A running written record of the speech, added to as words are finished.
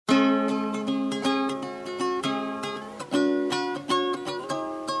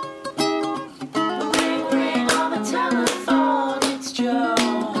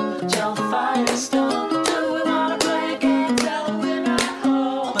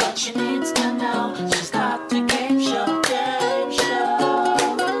what she needs to know. She's got the game show, game show,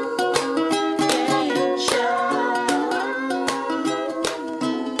 game show.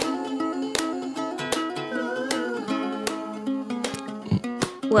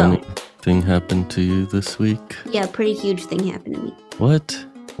 Well, anything happened to you this week? Yeah, a pretty huge thing happened to me. What?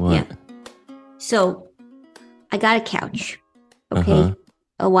 Yeah. So, I got a couch, okay,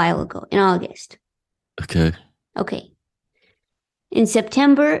 a while ago, in August. Okay. In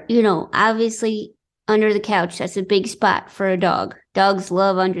September, obviously under the couch, that's a big spot for a dog. Dogs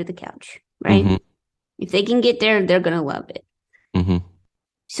love under the couch, right? Mm-hmm. If they can get there, they're going to love it. Mm-hmm.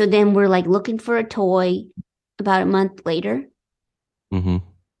 So then we're like looking for a toy. About a month later,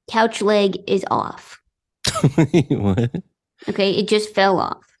 couch leg is off. What? Okay, it just fell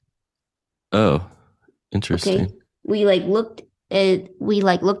off. Oh, interesting. Okay, we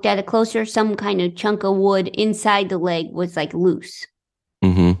looked at it closer. Some kind of chunk of wood inside the leg was loose.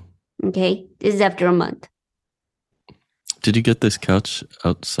 Mm-hmm. Okay, this is after a month. Did you get this couch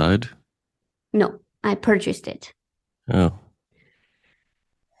outside? No, I purchased it. Oh.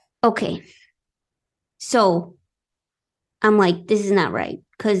 Okay. So I'm like, this is not right.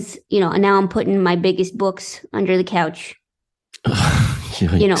 Because, now I'm putting my biggest books under the couch.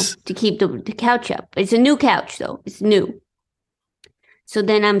 To keep the couch up. It's a new couch, though. It's new. So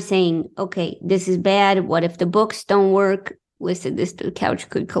then I'm saying, okay, this is bad. What if the books don't work? Listen, the couch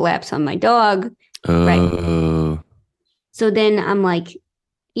could collapse on my dog. Right? So then I'm like,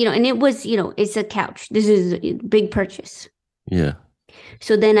 and it was, it's a couch. This is a big purchase. Yeah.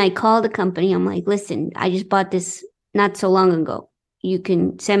 So then I called the company. I'm like, listen, I just bought this not so long ago. You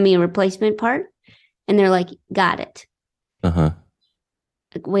can send me a replacement part? And they're like, got it. Uh-huh.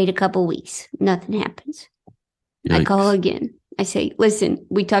 Wait a couple weeks. Nothing happens. Yikes. I call again. I say, listen,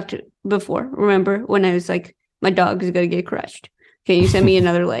 we talked before. Remember when I was like, my dog is going to get crushed. Can you send me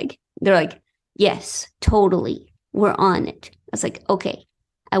another leg? They're like, yes, totally. We're on it. I was like, okay.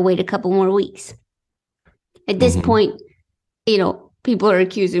 I wait a couple more weeks. At this point, people are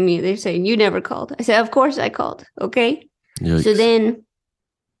accusing me. They're saying, you never called. I said, of course I called. Okay. Yikes. So then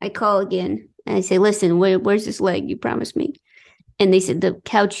I call again and I say, listen, where's this leg you promised me? And they said, the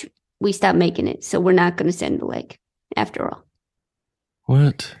couch, we stopped making it. So we're not going to send the leg after all.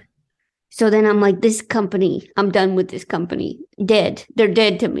 What? So then I'm like, this company, I'm done with this company. Dead. They're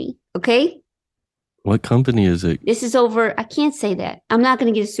dead to me. Okay. What company is it? This is over. I can't say that. I'm not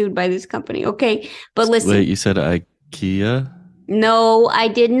going to get sued by this company. Okay. But listen. Wait, you said IKEA? No, I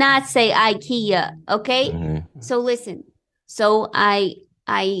did not say IKEA. Okay. So listen. So I,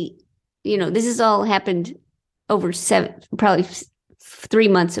 this has all happened over probably 3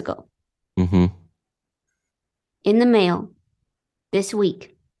 months ago. Mm-hmm. In the mail this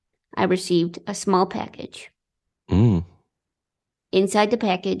week, I received a small package. Inside the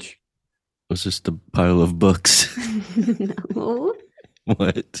package was just a pile of books. No.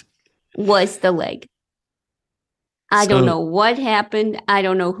 What? Was the leg. I don't know what happened. I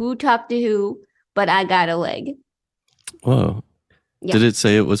don't know who talked to who, but I got a leg. Whoa. Yeah. Did it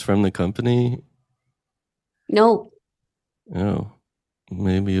say it was from the company? No. Oh.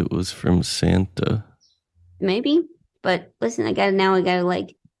 Maybe it was from Santa. Maybe. But listen, I got a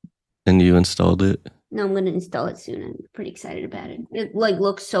leg. And you installed it? No, I'm going to install it soon. I'm pretty excited about it. It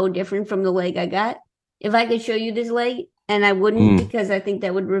looks so different from the leg I got. If I could show you this leg, and I wouldn't because I think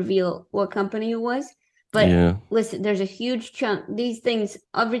that would reveal what company it was. But listen, there's a huge chunk. These things,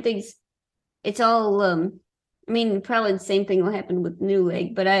 everything's, it's all, probably the same thing will happen with new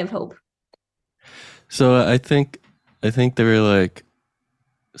leg, but I have hope. So I think they were like,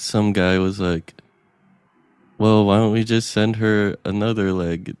 some guy was like, well, why don't we just send her another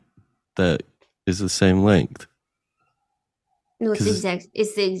leg that is the same length? No, it's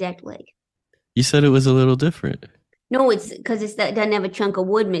the exact leg. You said it was a little different. No, it's because it doesn't have a chunk of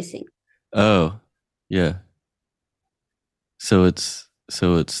wood missing. Oh, yeah. So it's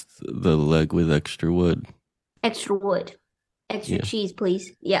the leg with extra wood. Extra wood. Extra cheese,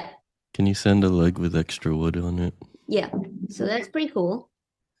 please. Yeah. Can you send a leg with extra wood on it? Yeah. So that's pretty cool.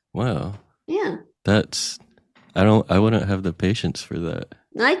 Wow. Yeah. I wouldn't have the patience for that.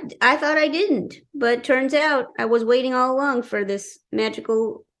 I thought I didn't, but turns out I was waiting all along for this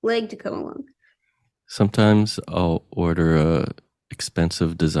magical leg to come along. Sometimes I'll order a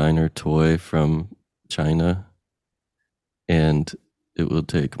expensive designer toy from China, and it will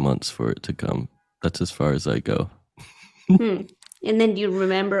take months for it to come. That's as far as I go. And then do you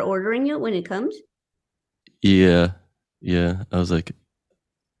remember ordering it when it comes? Yeah.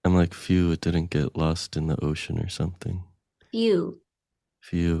 I'm like, phew, it didn't get lost in the ocean or something. Few.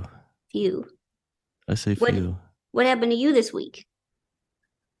 I say few. What happened to you this week?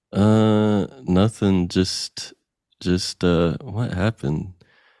 Nothing. Just what happened?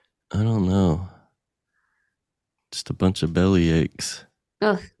 I don't know. Just a bunch of belly aches.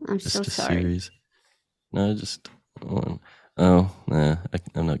 Oh, I'm so Just a sorry. series. No, just one. Oh, nah.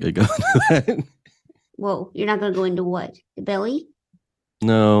 I'm not gonna go into that. Whoa, you're not gonna go into what? The belly?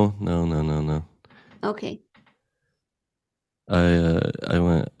 No. Okay. I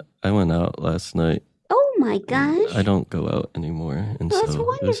went out last night. Oh my And gosh. I don't go out anymore, and Well, that's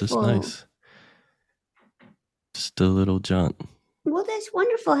so it was just wonderful. nice. Just a little jaunt. Well, that's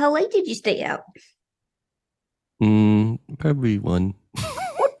wonderful. How late did you stay out? Probably one.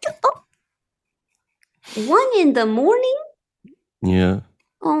 What the- oh. 1 in the morning? Yeah,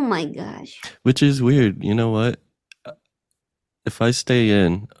 Oh my gosh. which is weird. You know what? If I stay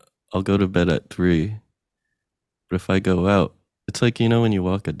in, I'll go to bed at 3. But if I go out, it's like, when you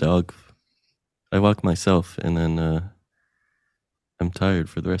walk a dog. I walk myself, and then I'm tired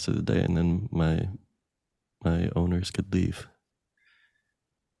for the rest of the day, and then my owners could leave,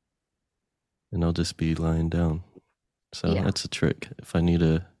 and I'll just be lying down. So Yeah. that's a trick. If I need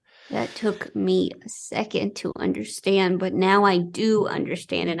a That took me a second to understand, but now I do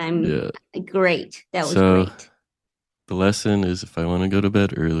understand, and I'm great. That was great. The lesson is, if I want to go to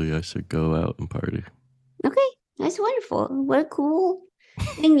bed early, I should go out and party. Okay, that's wonderful. What a cool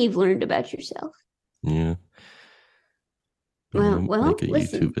thing you've learned about yourself. Yeah. Well, Make a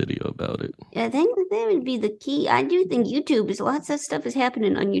listen. YouTube video about it. I think that would be the key. I do think YouTube is lots of stuff is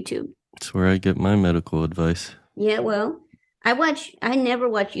happening on YouTube. It's where I get my medical advice. Yeah, well, I never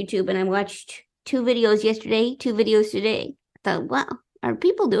watch YouTube, and I watched 2 videos yesterday, 2 videos today. I thought, wow, are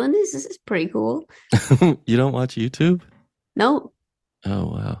people doing this? This is pretty cool. You don't watch YouTube? No. Oh,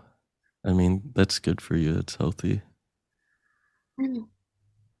 wow. I mean, that's good for you. It's healthy. I don't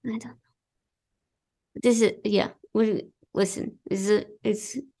know. This is, yeah. Listen,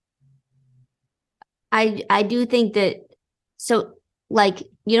 I do think that, so, like,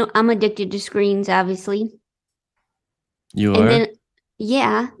 I'm addicted to screens, obviously. You And are? then,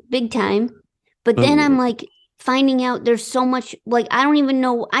 yeah, big time. But then I'm like finding out there's so much, like, I don't even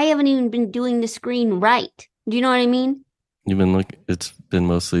know, I haven't even been doing the screen right. Do you know what I mean? You've been it's been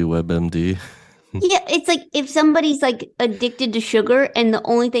mostly WebMD. Yeah, it's like if somebody's like addicted to sugar and the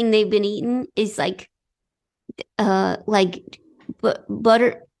only thing they've been eating is like butter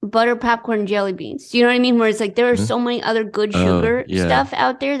popcorn jelly beans. Do you know what I mean? Where it's like there are so many other good sugar stuff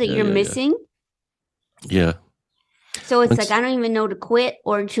out there that you're missing. Yeah. So it's like I don't even know to quit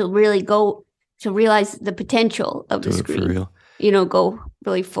or to really go to realize the potential of the screen. For real. Go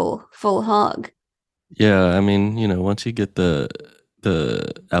really full hog. Yeah, I mean, once you get the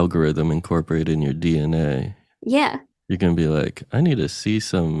algorithm incorporated in your DNA, you're gonna be like, I need to see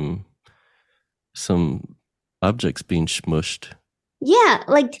some objects being smushed. Yeah,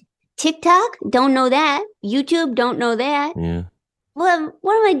 like TikTok, don't know that. YouTube, don't know that. Yeah. Well,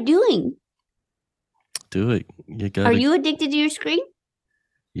 what am I doing? Do it. You got. Are you addicted to your screen?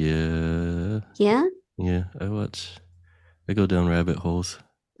 Yeah. Yeah? Yeah, I go down rabbit holes.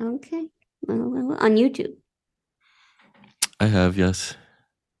 Okay. Well, on YouTube? I have, yes.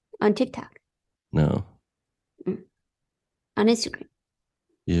 On TikTok? No. On Instagram?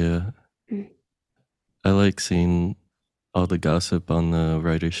 Yeah. I like seeing all the gossip on the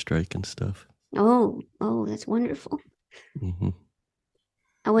writer's strike and stuff. Oh, that's wonderful. Mm-hmm.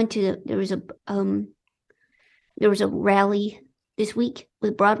 I went to there was a rally this week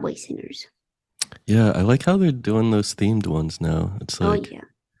with Broadway singers. Yeah, I like how they're doing those themed ones now. It's like,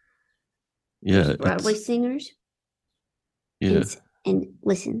 yeah, Broadway singers. Yeah. And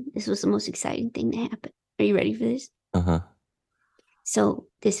listen, this was the most exciting thing to happen. Are you ready for this? So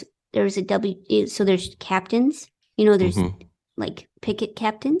there's captains. There's like picket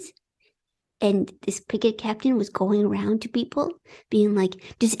captains. And this picket captain was going around to people being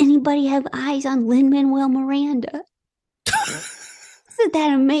like, does anybody have eyes on Lin-Manuel Miranda? Isn't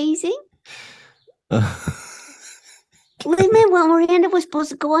that amazing? Lin-Manuel Miranda was supposed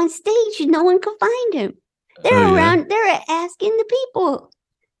to go on stage and no one could find him. They're around, they're asking the people.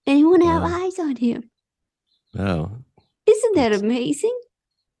 Anyone have eyes on him? Wow. Isn't that amazing?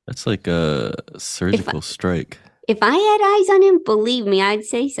 That's like a surgical strike. If I had eyes on him, believe me, I'd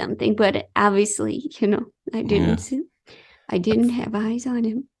say something. But obviously, I didn't. Yeah. I didn't have eyes on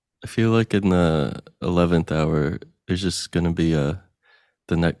him. I feel like in the 11th hour, there's just going to be the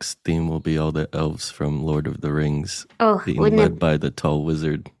next theme will be all the elves from Lord of the Rings being led by the tall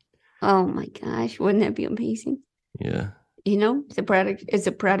wizard. Oh my gosh, wouldn't that be amazing? Yeah. It's a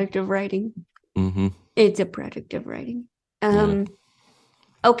product of writing. Mm-hmm. It's a product of writing.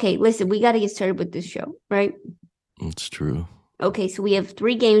 Okay, listen, we got to get started with this show, right? It's true. Okay, so we have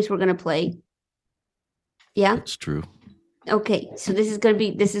 3 games we're gonna play. Yeah. That's true. Okay, so this is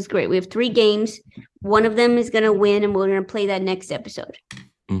great. We have 3 games. One of them is gonna win, and we're gonna play that next episode.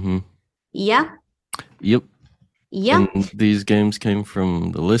 Mm-hmm. Yeah. Yep. Yeah. And these games came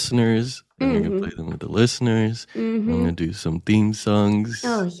from the listeners, and we're gonna Mhm. play them with the listeners. I'm Mm-hmm. gonna do some theme songs.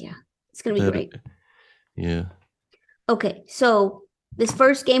 Oh yeah, it's gonna be that- great. Yeah. Okay, so this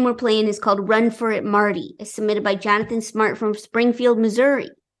first game we're playing is called Run For It, Marty. It's submitted by Jonathan Smart from Springfield, Missouri.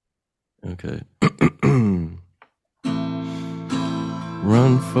 Okay.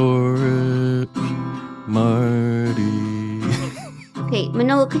 Run for it, Marty. Okay,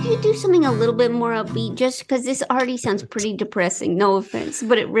 Manolo, could you do something a little bit more upbeat? Just because this already sounds pretty depressing. No offense,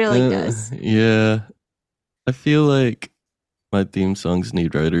 but it really does. Yeah. I feel like my theme songs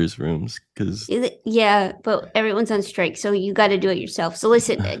need writers' rooms because Yeah, but everyone's on strike, so you got to do it yourself. So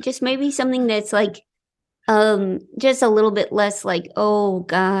listen, just maybe something that's like, just a little bit less like, oh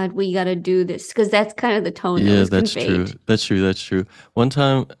God, we got to do this, because that's kind of the tone that was that's conveyed. true. That's true. That's true. One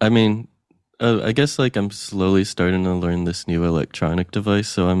time, I mean, I guess like I'm slowly starting to learn this new electronic device,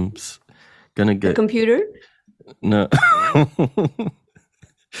 so I'm gonna The get computer? no.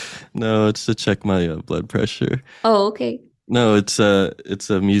 No, it's to check my blood pressure. Oh, okay. No, it's a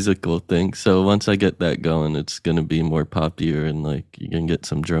musical thing. So once I get that going, it's gonna be more poppier and like you can get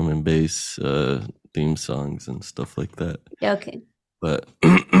some drum and bass theme songs and stuff like that. Okay. But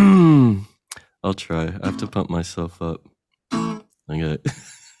I'll try. I have to pump myself up. Okay.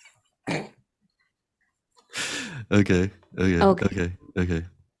 Okay.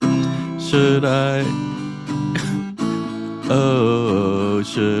 Should I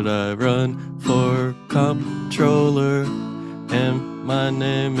should I run for comptroller? And my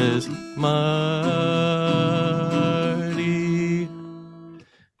name is Marty.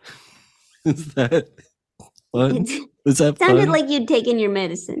 Is that fun? Is that Sounded fun? like you'd taken your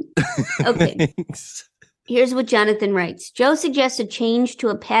medicine. Okay. Thanks. Here's what Jonathan writes. Joe suggests a change to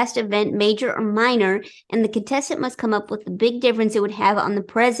a past event, major or minor, and the contestant must come up with the big difference it would have on the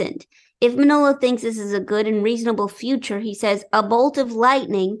present. If Manolo thinks this is a good and reasonable future, he says a bolt of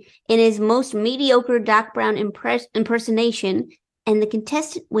lightning in his most mediocre Doc Brown impersonation, and the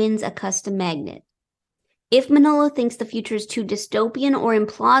contestant wins a custom magnet. If Manolo thinks the future is too dystopian or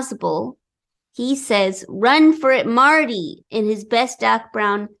implausible, he says run for it, Marty, in his best Doc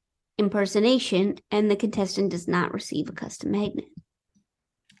Brown impersonation, and the contestant does not receive a custom magnet.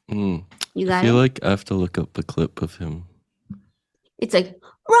 You got I feel it? like I have to look up a clip of him. It's like,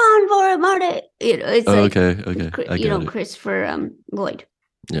 run for it, Marty. It's like, okay. I got it. Christopher Lloyd.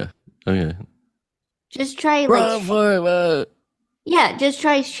 Yeah. Okay. Just try Run for it. yeah, just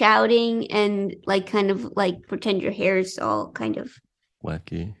try shouting and like kind of like pretend your hair is all kind of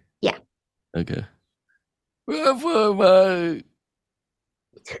Wacky. Yeah. Okay. Run for it.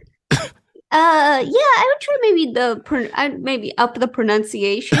 Yeah, I would try maybe up the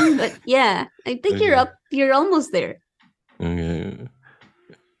pronunciation, but yeah, I think Okay. you're almost there. Okay.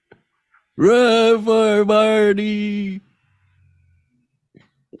 Run for Marty.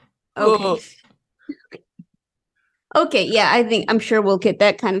 Okay. Whoa. Okay, yeah, I'm sure we'll get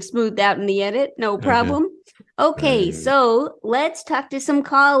that kind of smoothed out in the edit. No problem. Okay, Alright. so let's talk to some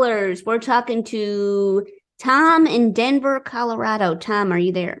callers. We're talking to Tom in Denver, Colorado. Tom, are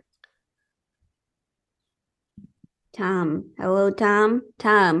you there? Tom. Hello, Tom.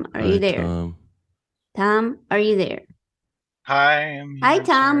 Tom, are you Hi, there? Tom. Tom, are you there? Hi, I'm Hi, here.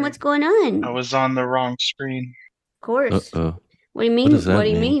 Tom. Sorry. What's going on? I was on the wrong screen. Of course. Uh-oh. What do you mean? does that What do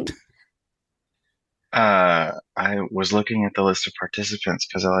you mean? mean? I was looking at the list of participants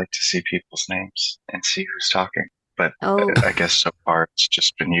because I like to see people's names and see who's talking. But Oh, I guess so far it's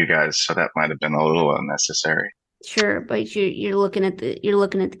just been you guys, so that might have been a little unnecessary. sure, but you're looking at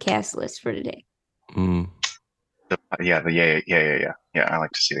the cast list for today. Yeah. I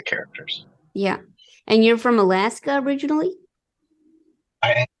like to see the characters. Yeah. And you're from Alaska originally?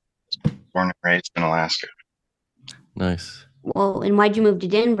 I am born and raised in Alaska. Nice. Well, and why'd you move to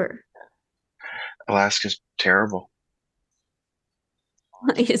Denver? Alaska's terrible.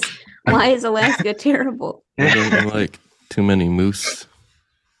 Why is Alaska terrible? I don't like too many moose.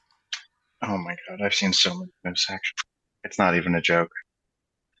 Oh my God, I've seen so many moose. Actually, it's not even a joke.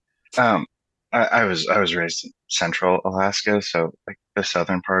 I was raised in central Alaska, so like the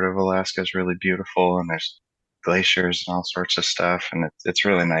southern part of Alaska is really beautiful, and there's glaciers and all sorts of stuff, and it's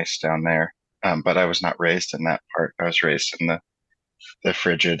really nice down there. But I was not raised in that part. I was raised in the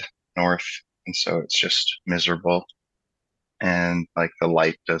frigid north, and so it's just miserable, and like the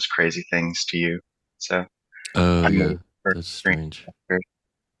light does crazy things to you. So Oh, I yeah. moved for That's spring, strange.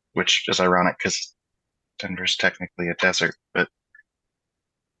 which is ironic because Denver's technically a desert, but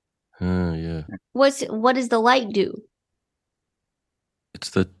Yeah. What does the light do? It's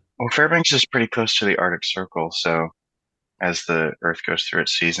the well, Fairbanks is pretty close to the Arctic Circle, so as the Earth goes through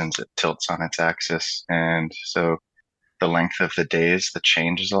its seasons, it tilts on its axis, and so the length of the days, the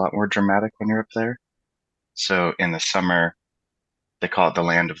change is a lot more dramatic when you're up there. So in the summer, they call it the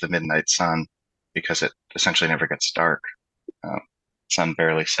land of the midnight sun because it essentially never gets dark. Um, sun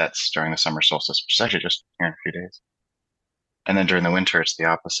barely sets during the summer solstice, which is actually just here in a few days. And then during the winter, it's the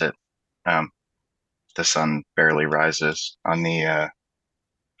opposite. Um, the sun barely rises on the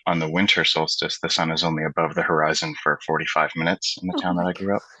winter solstice. The sun is only above the horizon for 45 minutes in the Oh town that my I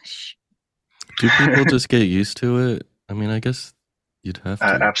grew up. gosh. do people just get used to it? I mean, I guess you'd have to.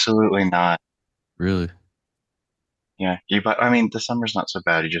 Absolutely not. Really? Yeah, I mean, the summer's not so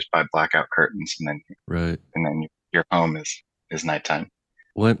bad. You just buy blackout curtains, Right. and then your home is nighttime.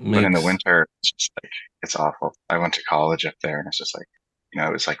 What But in the makes winter, it's just like it's awful. I went to college up there, and it's just like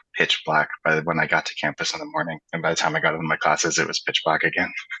it was like pitch black when I got to campus in the morning, and by the time I got into my classes, it was pitch black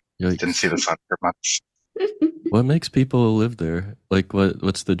again. Didn't see the yikes? sun for months. What makes people live there? Like,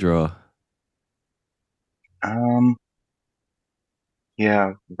 what's the draw? Um,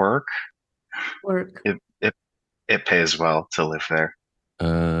 yeah, work. Work. It pays well to live there.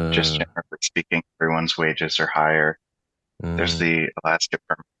 Just generally speaking, everyone's wages are higher. There's the Alaska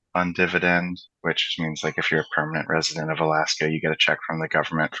Permanent Fund dividend, which means like if you're a permanent resident of Alaska, you get a check from the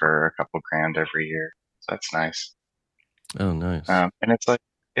government for a couple grand every year. So that's nice. Oh, nice. And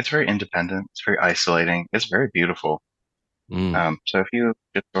it's very independent. It's very isolating. It's very beautiful. So if you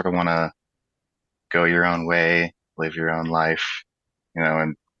just sort of want to go your own way, live your own life,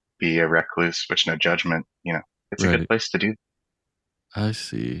 and be a recluse, which no judgment, it's a good Right. place to do. I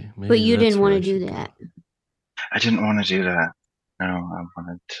see. Maybe But you that's didn't where want I to do should go. that. I didn't want to do that. No, I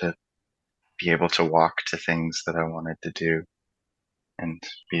wanted to be able to walk to things that I wanted to do and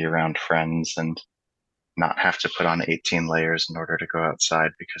be around friends and not have to put on 18 layers in order to go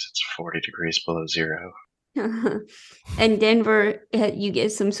outside because it's 40 degrees below zero. And Denver, you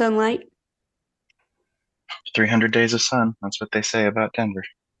get some sunlight? 300 days of sun. That's what they say about Denver.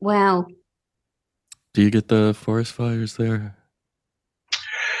 Wow. Do you get the forest fires there?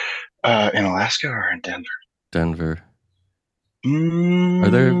 In Alaska or in Denver? Denver. Are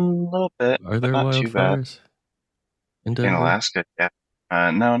there- a little bit, Are but there not too bad. wildfires in Denver? In Alaska,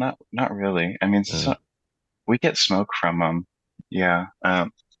 yeah. No, not really. I mean, we get smoke from them, yeah.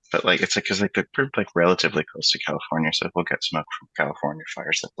 But like it's like because like they're like relatively close to California, so we'll get smoke from California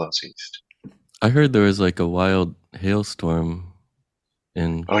fires that blows east. I heard there was like a wild hailstorm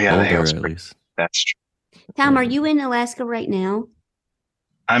in Oh yeah, the Boulder, hail's at pretty- least. That's true. Tom, are you in Alaska right now?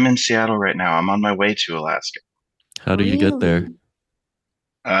 I'm in Seattle right now. I'm on my way to Alaska. How do you get there?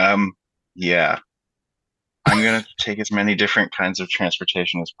 Really? Yeah. I'm gonna take as many different kinds of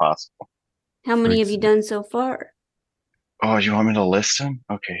transportation as possible. How many have Freaks. you done so far? Oh, you want me to list them?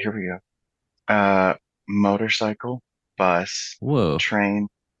 Okay, here we go. Motorcycle, bus, Whoa. train,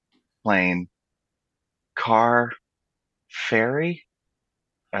 plane, car, ferry,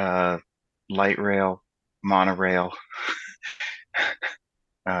 light rail, monorail.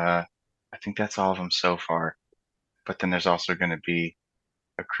 I think that's all of them so far. But then there's also going to be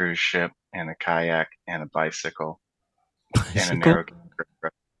a cruise ship and a kayak and a bicycle and a Bicycle? narrow gauge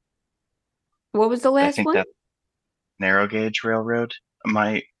railroad. What was the I last think one? that narrow gauge railroad.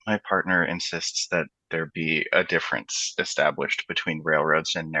 My partner insists that there be a difference established between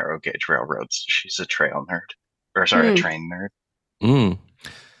railroads and narrow gauge railroads. She's a trail nerd, or sorry, a train nerd.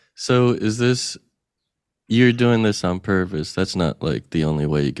 So is this, you're doing this on purpose? That's not like the only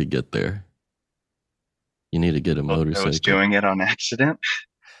way you could get there. You need to get a motorcycle. I was doing it on accident.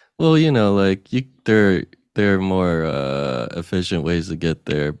 Well, like there are more efficient ways to get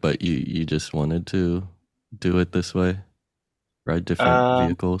there, but you just wanted to do it this way, ride different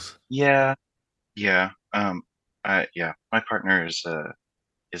vehicles. Yeah. My partner is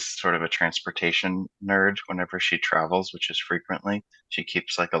sort of a transportation nerd. Whenever she travels, which is frequently, she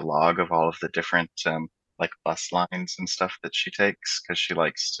keeps like a log of all of the different like bus lines and stuff that she takes because she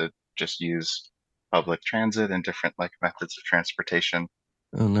likes to just use public transit and different like methods of transportation.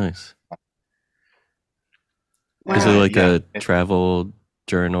 Oh, nice. Wow. Is it like a travel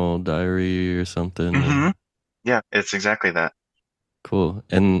journal diary or something? Mm-hmm. Yeah, it's exactly that. Cool.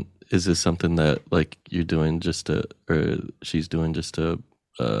 And is this something that like you're doing or she's doing just to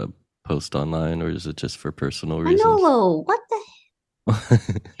post online, or is it just for personal reasons? Manolo, what the?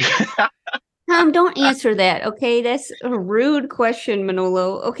 Tom, don't answer that, okay? That's a rude question,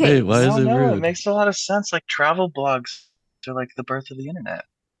 Manolo. Okay. Wait, why is it rude? It makes a lot of sense. Like travel blogs are like the birth of the internet.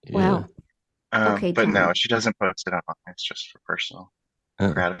 Yeah. Wow. Okay, But no, Tom. she doesn't post it online. It's just for personal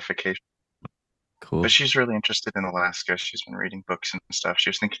Uh, gratification. cool. But she's really interested in Alaska. She's been reading books and stuff. She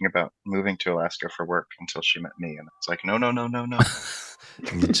was thinking about moving to Alaska for work until she met me, and it's like, no, no, no, no, no.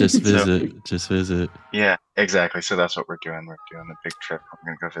 Just So visit. Just visit. yeah, exactly. So that's what we're doing. We're doing the big trip.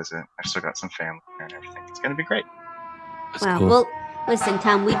 We're gonna go visit. I've still got some family there and everything. It's gonna be great. That's Wow. cool. Well, listen,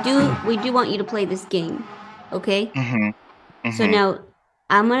 Tom, we do want you to play this game. Okay? Mm-hmm. So Mm-hmm. now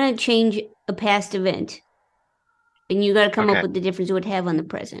I'm gonna change a past event. And you gotta come up Okay. with the difference it would have on the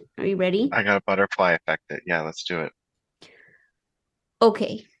present. Are you ready? I got a butterfly effect. It. Yeah, let's do it.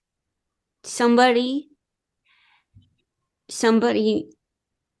 Okay. Somebody somebody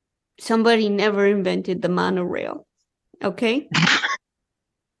somebody never invented the monorail. Okay?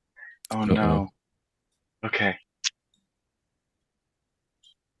 Oh Uh-oh. no. Okay.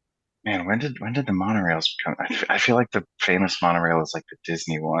 Man, when did the monorails become? I feel like the famous monorail is like the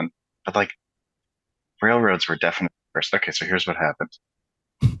Disney one, but like railroads were definitely first. Okay, so here's what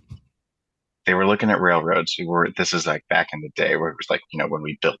happened. They were looking at railroads. This is like back in the day where it was like, when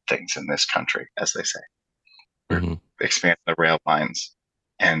we built things in this country, as they say, we're Mhm. expanding the rail lines.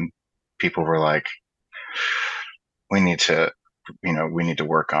 And people were like, we need to, we need to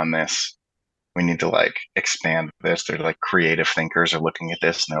work on this. We need to like expand this. They're like creative thinkers are looking at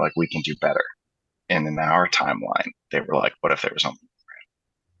this and they're like, we can do better. And in our timeline, they were like, what if there was something?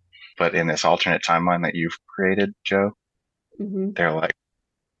 But in this alternate timeline that you've created, Joe, Mm-hmm. they're like,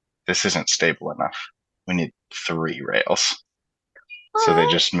 this isn't stable enough. We need 3 rails. So they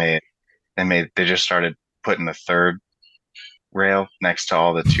just started putting the third rail next to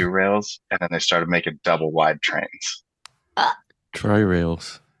all the 2 rails, and then they started making double wide trains.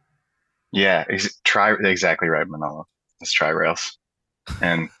 Tri-rails. Yeah, try exactly right, Manolo. It's tri-rails.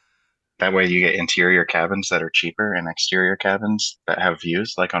 And that way you get interior cabins that are cheaper and exterior cabins that have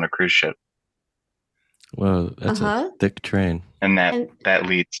views like on a cruise ship. Wow, that's Uh-huh. a thick train. And And that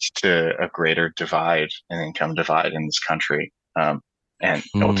leads to a greater divide, an income divide in this country. And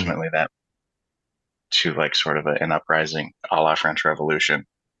ultimately that to like sort of an uprising a la French Revolution.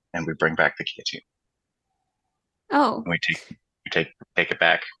 And we bring back the guillotine. oh, We take it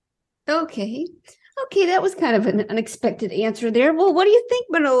back. okay. Okay, that was kind of an unexpected answer there. Well, what do you think,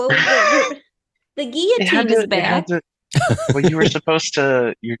 Manolo? The guillotine is back. Well, you were supposed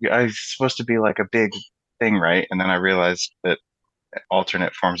to. I was supposed to be like a big thing, right? And then I realized that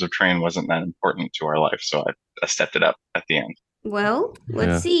alternate forms of train wasn't that important to our life, so I stepped it up at the end. Well, let's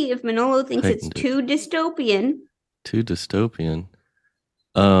Yeah. see if Manolo thinks it's Heightened it. too dystopian. Too dystopian.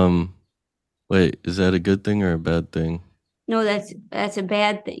 Wait, is that a good thing or a bad thing? No, that's a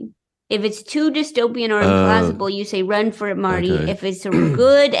bad thing. If it's too dystopian or implausible, you say run for it, Marty. Okay. If it's a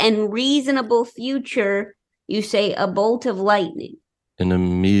good and reasonable future, you say a bolt of lightning. In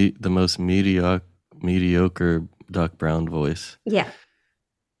the most mediocre Doc Brown voice. Yeah.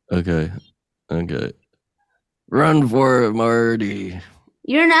 Okay. Run for it, Marty.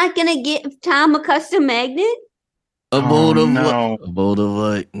 You're not gonna get Tom a custom magnet? A bolt no. a bolt of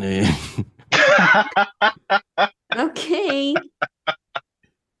lightning. Okay.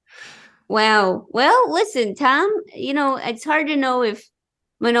 Wow. Well, listen, Tom, it's hard to know if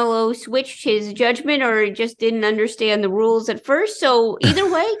Manolo switched his judgment or just didn't understand the rules at first. So either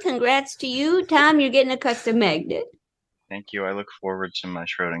way, congrats to you, Tom. You're getting a custom magnet. Thank you. I look forward to my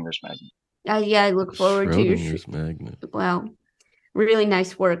Schrodinger's magnet. Yeah, I look forward to your Schrödinger's magnet. Wow. Really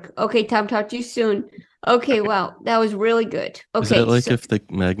nice work. Okay, Tom, talk to you soon. Okay, wow. That was really good. Okay. Is that like if the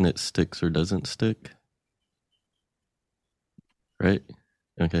magnet sticks or doesn't stick? Right?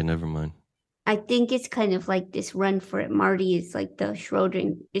 Okay, never mind. I think it's kind of like this run for it. Marty is like the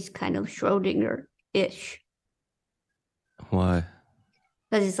kind of Schrödinger-ish. Why?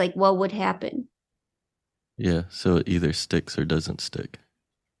 Because it's like, what would happen? Yeah, so it either sticks or doesn't stick.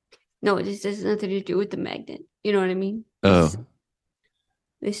 No, it just has nothing to do with the magnet. You know what I mean? Oh.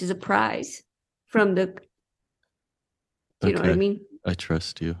 This is a prize from the. Do you know what I mean? I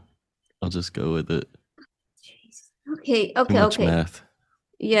trust you. I'll just go with it. Okay, Too much math.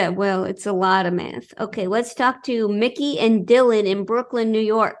 Yeah, well, it's a lot of math. Okay, let's talk to Mickey and Dylan in Brooklyn, New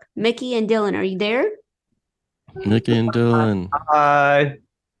York. Mickey and Dylan, are you there? Mickey and Dylan. Hi.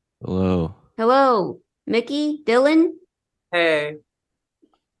 Hello. Hello, Mickey, Dylan. Hey.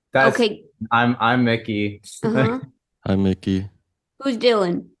 Okay. I'm Mickey. Uh-huh. Hi, Mickey. Who's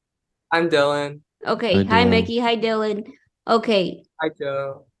Dylan? I'm Dylan. Okay. Hi, Dylan. Mickey. Hi, Dylan. Okay. Hi,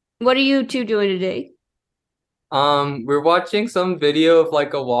 Joe. What are you two doing today? We're watching some video of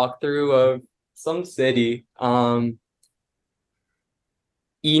like a walkthrough of some city.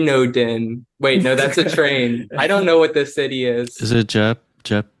 Enodin. Wait, no, that's a train. I don't know what this city is. Is it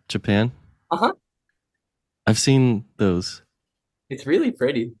Japan? Uh-huh. I've seen those. It's really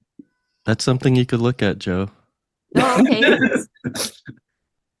pretty. That's something you could look at, Joe. Oh, okay.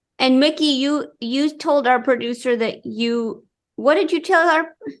 And Mickey, you told our producer that you. What did you tell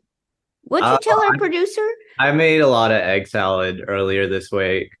our? What'd you tell our producer? I made a lot of egg salad earlier this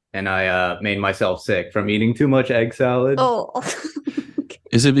week, and I made myself sick from eating too much egg salad. Oh,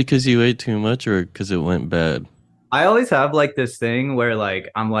 Is it because you ate too much or because it went bad? I always have like this thing where like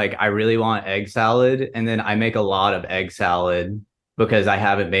I'm like I really want egg salad, and then I make a lot of egg salad because I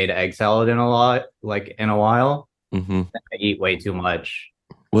haven't made egg salad in a while. Mm-hmm. I eat way too much.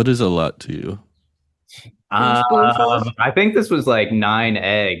 What is a lot to you? spoonfuls? I think this was like 9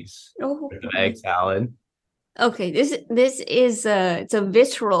 eggs Oh, of egg salad. okay. This is it's a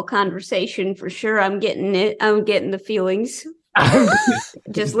visceral conversation for sure. I'm getting it. I'm getting the feelings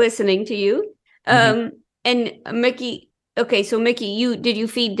just listening to you. And Mickey. Okay, so Mickey, did you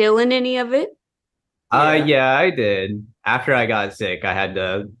feed Dylan any of it? Yeah, I did. After I got sick, I had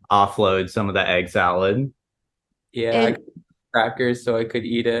to offload some of the egg salad. Yeah, I And got crackers so I could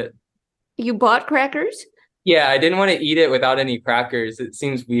eat it. you bought crackers? Yeah, I didn't want to eat it without any crackers. It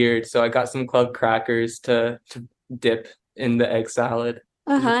seems weird, so I got some club crackers to dip in the egg salad.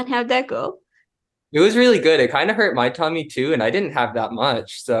 And how'd that go? It was really good. It kind of hurt my tummy too, and I didn't have that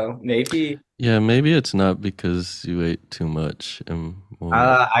much, so maybe. Yeah, maybe it's not because you ate too much and more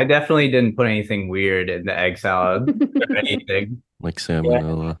I definitely didn't put anything weird in the egg salad or anything. like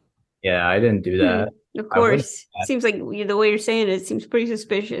salmonella. Yeah, I didn't do that. Of I wouldn't course. do that. Seems like the way you're saying it seems pretty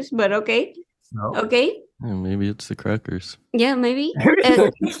suspicious, but okay. No. Okay. Yeah, maybe it's the crackers. Yeah, maybe.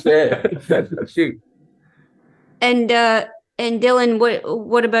 Shoot. And Dylan,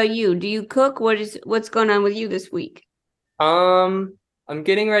 what about you? Do you cook? What's going on with you this week? I'm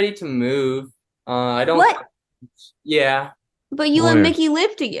getting ready to move. I don't. What? Yeah, But you Where? and Mickey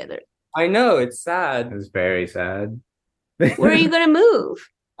live together. I know it's sad. It's very sad. Where are you gonna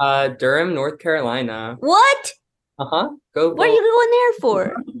move? Durham, North Carolina. What? Uh-huh. Go. What are you going there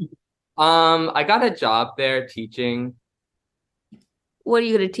for? I got a job there teaching. What are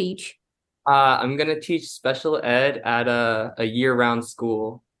you gonna teach? I'm gonna teach special ed at a year-round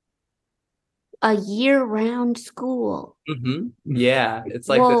school. A year-round school. Yeah, it's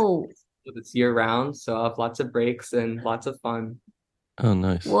like this. Whoa. It's year-round, so I'll have lots of breaks and lots of fun. Oh,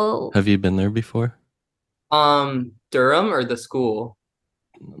 nice. Whoa. Have you been there before? Durham or the school?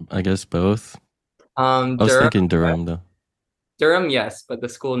 I guess both. I was Durham, thinking Durham though. Durham, yes, but the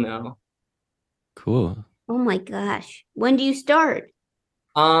school, no. Cool. Oh my gosh. When do you start?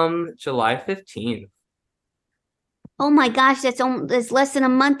 July 15th. Oh my gosh, that's less than a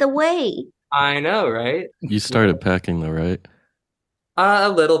month away. I know, right? You started packing though, right? A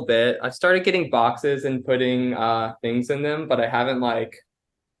little bit. I started getting boxes and putting things in them, but I haven't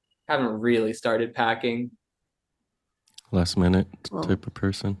really started packing. Last minute Whoa. type of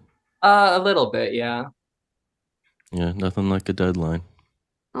person. A little bit, yeah. Yeah, nothing like a deadline.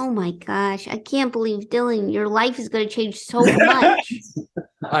 Oh my gosh. I can't believe, Dylan, your life is gonna change so much.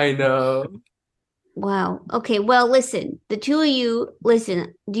 I know. Wow. Okay, well, listen. The two of you,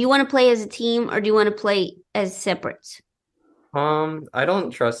 listen, do you want to play as a team or do you want to play as separates? I don't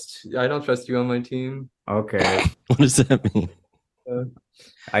trust you on my team. Okay. What does that mean?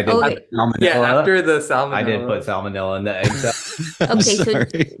 I did Okay. put salmonella. Yeah, after the salmonella. I did put salmonella in the egg salad. I'm Okay, so sorry.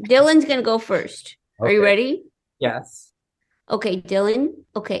 Dylan's gonna go first. Are you Okay. ready? Yes. Okay, Dylan.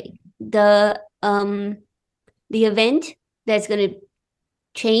 Okay. The event that's gonna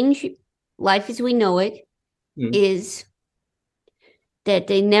change life as we know it is that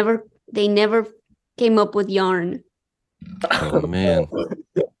they never came up with yarn. Oh man.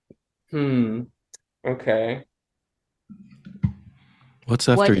 Okay. What's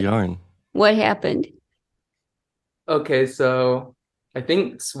after What? yarn? What happened? Okay, so I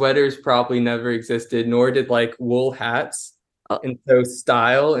think sweaters probably never existed, nor did like wool hats. Oh. And so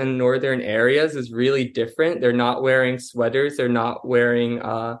style in northern areas is really different. They're not wearing sweaters, they're not wearing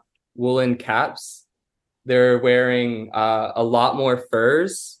woolen caps. They're wearing a lot more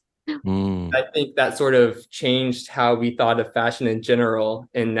furs. Mm. I think that sort of changed how we thought of fashion in general.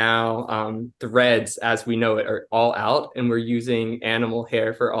 And now threads, as we know it, are all out, and we're using animal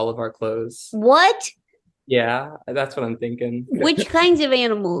hair for all of our clothes. What? Yeah, that's what I'm thinking. Which kinds of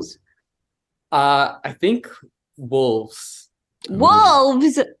animals? I think wolves.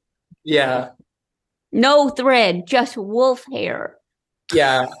 Wolves. Yeah, No thread, just wolf hair.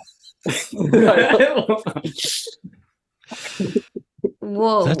 yeah.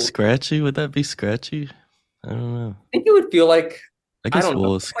 Whoa. Is that scratchy? Would that be scratchy? I don't know. I think it would feel like, I I guess don't know,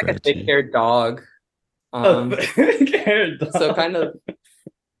 wool is like a scratchy. thick-haired dog. So kind of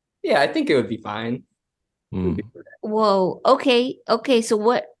Yeah, I think it would be fine. Hmm. Whoa. Okay. Okay. So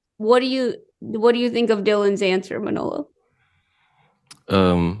what do you think of Dylan's answer, Manolo?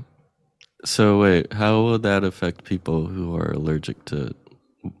 So wait, how will that affect people who are allergic to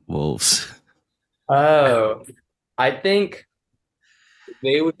wolves? Oh, I think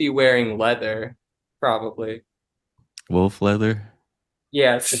they would be wearing leather, probably. Wolf leather?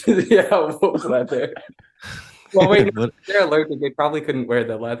 Yes, yeah, wolf leather. Well, wait, no, What? if they're allergic. They probably couldn't wear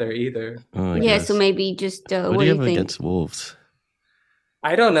the leather either. Oh, I Yeah, so guess. maybe just What what do do you you have think? against wolves?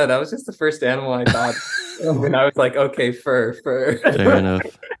 I don't know. That was just the first animal I thought when I was like, okay, fur. Fair enough.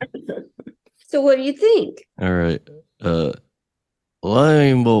 So what do you think? All right.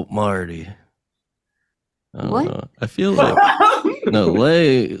 Lightning bolt Marty. I don't What? know. I feel like no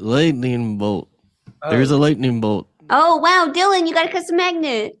lightning bolt. There's a lightning bolt. Oh wow, Dylan, you got a custom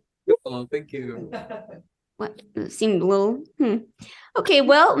magnet. Oh, thank you. What? It seemed a little. Okay,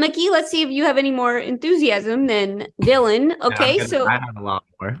 well, Mickey, let's see if you have any more enthusiasm than Dylan. Okay, I have a lot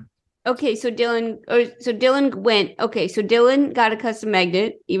more. okay, so Dylan went. Okay, so Dylan got a custom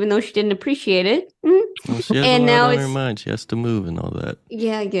magnet, even though she didn't appreciate it. Well, she has And a now lot on her it's- mind. She has to move and all that.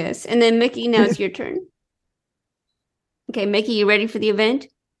 Yeah, I guess. And then Mickey, now it's your turn. Okay, Mickey, you ready for the event?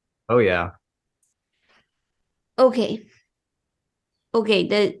 Oh yeah. Okay. Okay,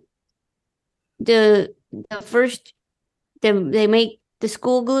 the first they make the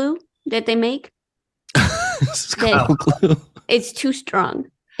school glue that they make. School glue. It's too strong,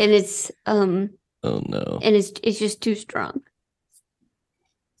 and it's Oh no! and it's just too strong.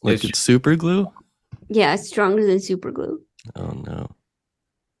 Like it's super glue. Yeah, it's stronger than super glue. Oh no!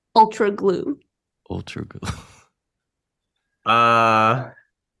 Ultra glue. Ultra glue.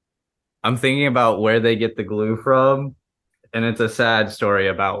 I'm thinking about where they get the glue from, and it's a sad story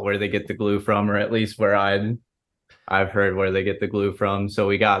about where they get the glue from, or at least where I've heard where they get the glue from. So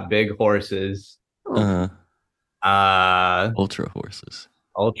we got big horses, Oh, Ultra horses.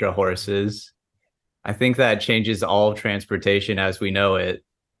 ultra horses. I think that changes all of transportation as we know it.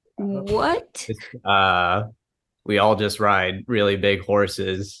 what? We all just ride really big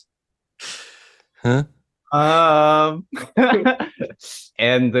horses. Huh?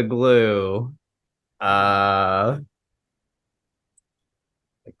 And the glue. I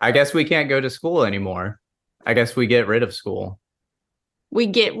guess we can't go to school anymore. I guess we get rid of school. We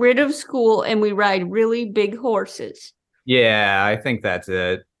get rid of school and we ride really big horses. Yeah, I think that's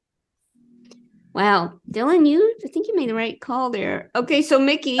it. Wow, Dylan, I think you made the right call there. Okay, so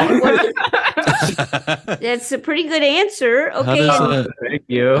Mickey, that's a pretty good answer. Okay, Thank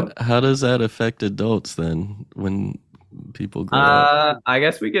you. How does that affect adults then when people grow up? I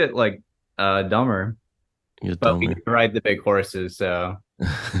guess we get like dumber, Get but we dumber. can ride the big horses. So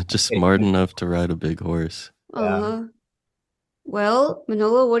Just smart enough to ride a big horse. Well,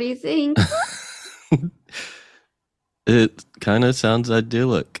 Manolo, what do you think? It kind of sounds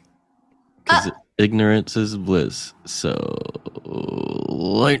idyllic because ignorance is bliss. So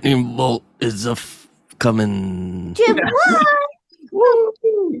lightning bolt is coming. Jim, what?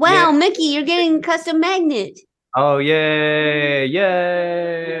 Wow, Mickey, you're getting a custom magnet. oh yay,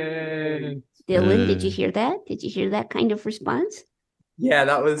 yay! Dylan, did you hear that? Did you hear that kind of response? Yeah,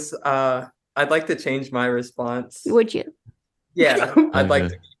 that was. I'd like to change my response. Would you? Yeah, I'd like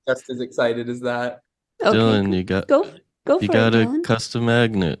Okay. to be just as excited as that. Okay, Dylan, you got go for you it, got a Dylan. custom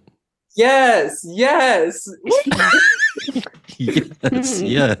magnet. Yes. Yes,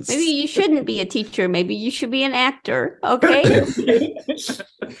 yes. Maybe you shouldn't be a teacher. Maybe you should be an actor. Okay.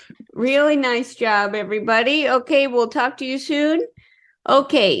 Really nice job, everybody. Okay, we'll talk to you soon.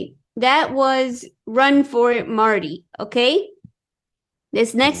 Okay, that was Run for It, Marty. Okay.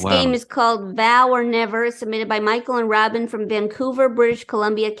 This next Wow. game is called Vow or Never, submitted by Michael and Robin from Vancouver, British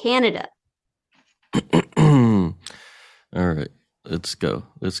Columbia, Canada. All right, let's go.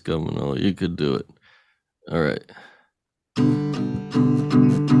 Let's go, Manolo. You could do it. All right.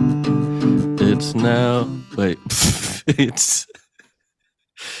 It's now. Wait.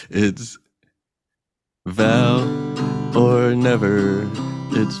 It's vow or never.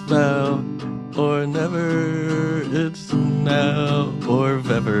 It's vow or never. It's now or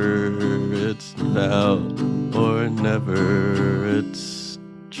ever. It's vow or never. It's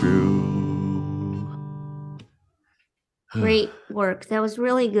true. Great work. That was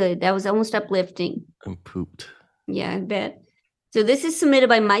really good. That was almost uplifting. I'm pooped. Yeah, I bet. So this is submitted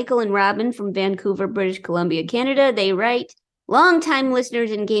by Michael and Robin from Vancouver, British Columbia, Canada. They write, longtime listeners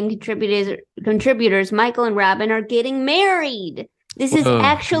and game contributors, Michael and Robin are getting married. This is Whoa,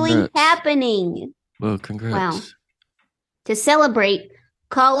 actually congrats. happening. Well, congrats. Wow. To celebrate,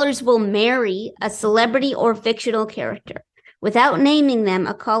 callers will marry a celebrity or fictional character. Without naming them,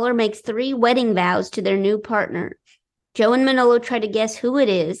 a caller makes 3 wedding vows to their new partner. Joe and Manolo try to guess who it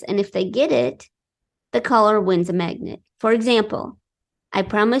is, and if they get it, the caller wins a magnet. For example, I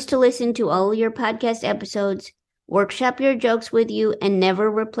promise to listen to all your podcast episodes, workshop your jokes with you, and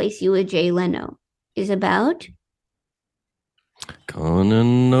never replace you with Jay Leno. Is about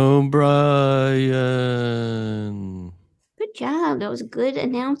Conan O'Brien. Good job. That was a good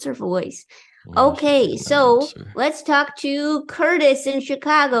announcer voice. Yeah, Okay, she's an so announcer. let's talk to Curtis in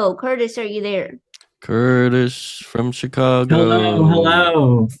Chicago. Curtis, are you there? Curtis from Chicago.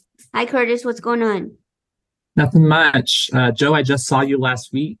 Hello. Hi, Curtis. What's going on? Nothing much. Joe, I just saw you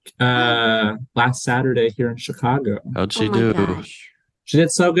last week, last Saturday here in Chicago. How'd she Oh my do? gosh. She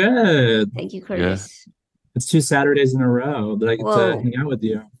did so good. Thank you, Curtis. It's 2 Saturdays in a row that I get Whoa. to hang out with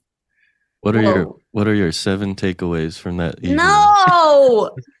you. What are Whoa. your 7 takeaways from that evening?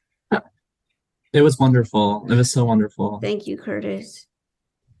 No! It was wonderful. It was so wonderful. Thank you, Curtis.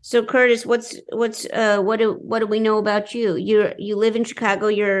 So, Curtis, what do we know about you? You live in Chicago.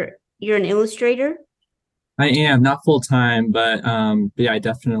 You're an illustrator? I am not full time, but yeah, I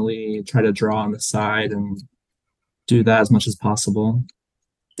definitely try to draw on the side and do that as much as possible.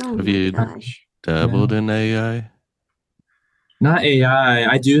 Oh Have my you gosh. dabbled in AI? Not AI.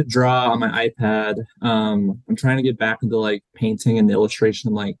 I do draw on my iPad. I'm trying to get back into like painting and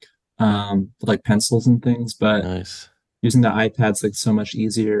illustration, like with, like pencils and things, but Nice. using the iPad's like so much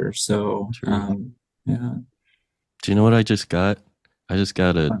easier. So True. yeah. Do you know what I just got? I just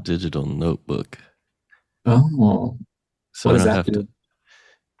got a digital notebook. Oh, So what I does don't that have do? to.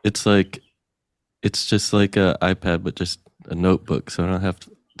 It's just like a iPad, but just a notebook. So I don't have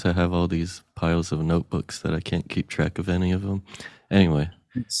to have all these piles of notebooks that I can't keep track of any of them. Anyway,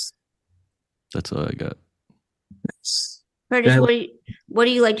 It's, that's all I got. it's, Curtis, Yeah, what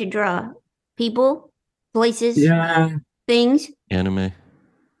do you like to draw? People? Places? yeah. Things? Anime.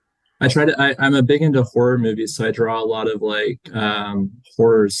 I'm a big into horror movies, so I draw a lot of like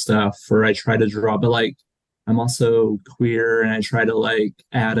horror stuff, or I try to draw, but like I'm also queer and I try to like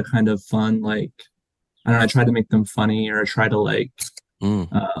add a kind of fun, like I don't know, I try to make them funny, or I try to like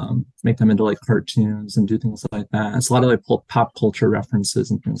make them into like cartoons and do things like that. It's a lot of like pop culture references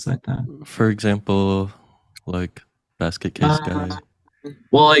and things like that. For example, like Basket Case Guy.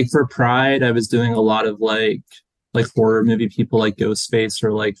 Well, like for Pride, I was doing a lot of like horror movie people like Ghostface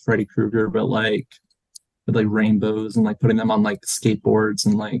or like Freddy Krueger, but like with like rainbows and like putting them on like skateboards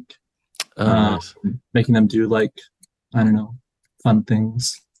and like Nice. making them do like I don't know, fun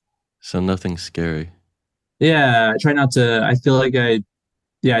things. So nothing scary. Yeah, I try not to. I feel like I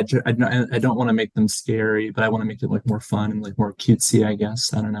don't want to make them scary, but I want to make it like more fun and like more cutesy, I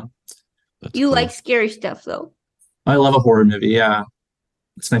guess. I don't know. That's You cool. like scary stuff, though. I love a horror movie. Yeah,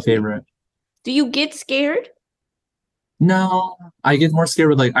 it's my favorite. Do you get scared? No, I get more scared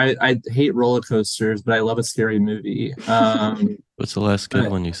with like I hate roller coasters, but I love a scary movie. What's the last good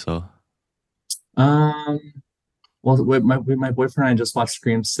but- one you saw? Well, with my boyfriend and I just watched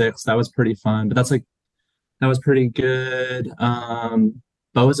Scream 6. That was pretty fun, but that was pretty good.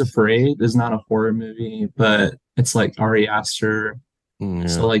 Beau is Afraid is not a horror movie, but it's like Ari Aster, Yeah.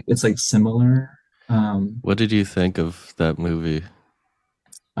 so like it's like similar. What did you think of that movie?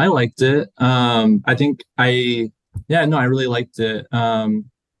 I liked it. I really liked it.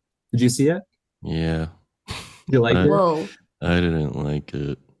 Did you see it? Yeah. You like it? Whoa. I didn't like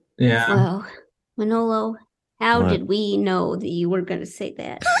it. Yeah. Well, Manolo, how What? did we know that you were going to say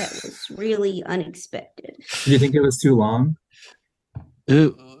that? That was really unexpected. Do you think it was too long?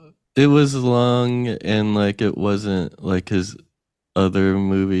 It was long, and like it wasn't like his other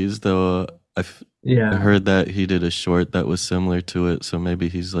movies though. I Yeah. heard that he did a short that was similar to it, so maybe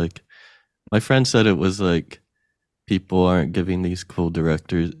he's like, my friend said it was like people aren't giving these cool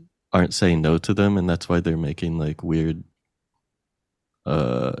directors, aren't saying no to them, and that's why they're making like weird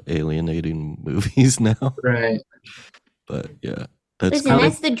alienating movies now. Right. But yeah, that's Listen, I cool.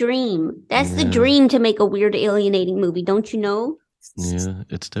 that's the dream. That's the Yeah. dream, to make a weird alienating movie, don't you know? Yeah,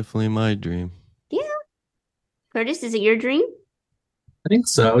 it's definitely my dream. Curtis, is it your dream? I think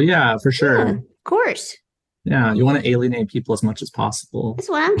so. Yeah, for Yeah, sure. of course. Yeah, you want to alienate people as much as possible. That's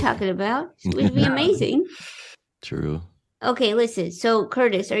what I'm talking about. It would be Yeah. amazing. True. Okay, listen. So,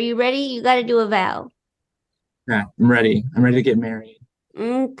 Curtis, are you ready? You got to do a vow. Yeah, I'm ready. I'm ready to get married.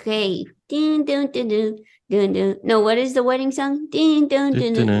 Okay. Ding, dun, dun, dun, dun, dun. No, what is the wedding song? Ding, dun,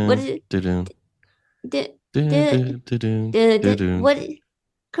 dun, dun. What is it? Dun-dun, Dun, dun-dun, dun-dun, dun, dun. dun-dun, What?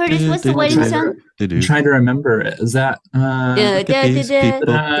 Curtis, what's the wedding dun-dun. song? I'm dun-dun. trying to remember it. Is that Dun, Look at dun, these dun, dun.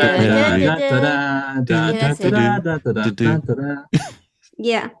 people get married.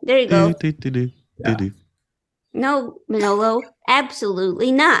 Yeah, there you go. Do-do-do-do-do. Yeah. No, Manolo,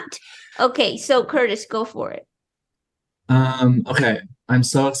 absolutely not. Okay, so Curtis, go for it. Okay. I'm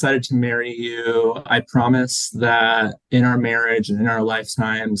so excited to marry you. I promise that in our marriage and in our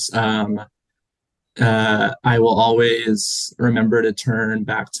lifetimes, I will always remember to turn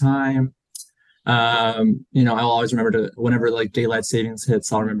back time. I'll always remember to, whenever like daylight savings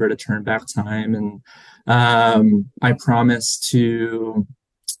hits, I'll remember to turn back time. And I promise to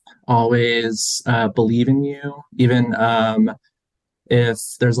always believe in you, even if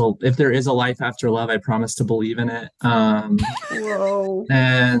there is a life after love, I promise to believe in it. Whoa.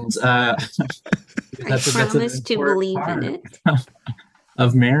 And I that's an promise to important believe in part it.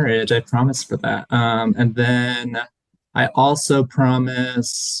 of marriage. I promise for that. And then I also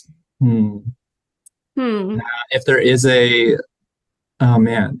promise, Hmm. if there is a oh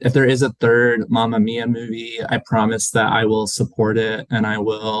man, if there is a third Mamma Mia movie, I promise that I will support it and I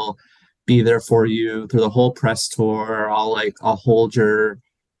will be there for you through the whole press tour. I'll hold your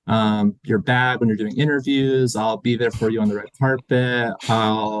bag when you're doing interviews. I'll be there for you on the red carpet.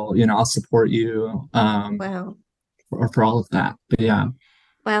 I'll support you Wow. for all of that. But yeah.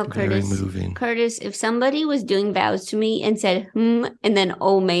 Wow, Very Curtis. moving. Curtis, if somebody was doing vows to me and said, and then,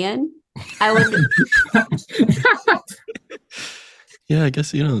 oh man, I would Yeah, I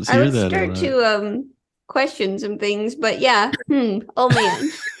guess you don't I hear would that a start lot. to question some things, but yeah, oh man.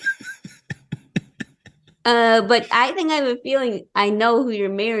 But I think I have a feeling I know who you're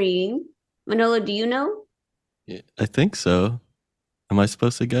marrying. Manolo, do you know? Yeah, I think so. Am I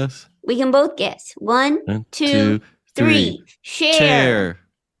supposed to guess? We can both guess. One, 1, two, 2, 3. three. Share. Chair.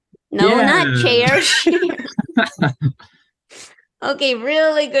 No, Yeah. not chair. Share. Okay,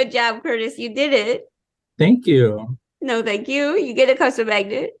 really good job, Curtis. You did it. Thank you. No, thank you. You get a custom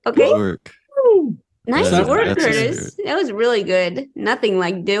magnet. Okay. Good work. Nice That's- work, that's the Curtis. spirit. That was really good. Nothing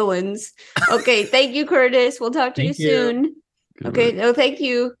like Dylan's. Okay, thank you, Curtis. We'll talk to you Thank you. soon. Good Okay, work. no, thank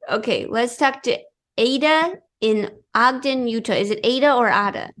you. Okay, let's talk to Ada in Ogden, Utah. Is it Ada or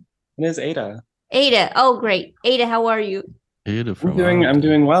Ada? It is Ada. Ada. Oh, great. Ada, how are you? Ada from I'm Ogden.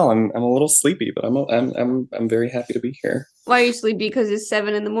 doing well. I'm a little sleepy, but I'm very happy to be here. Why are you sleepy? Because it's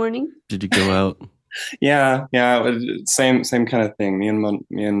 7 in the morning? Did you go out? Yeah, same kind of thing. Me and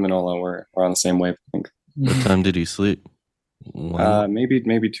Manolo were on the same wavelength. What time did you sleep? 1? Maybe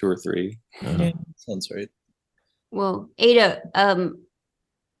 2 or 3. Sounds right. Well, Ada,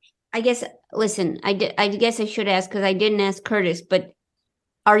 I guess, listen, I guess I should ask because I didn't ask Curtis, but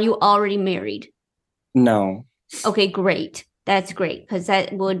are you already married? No. Okay, great. That's great because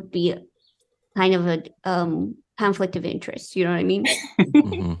that would be kind of a conflict of interest. You know what I mean?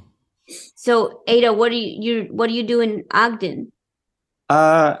 Mhm. So, Ada, what do you do in Ogden?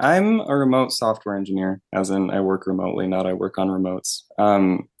 I'm a remote software engineer, as in I work remotely, not I work on remotes.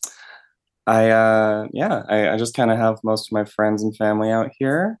 I just kind of have most of my friends and family out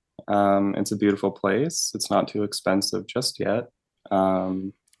here. It's a beautiful place. It's not too expensive just yet.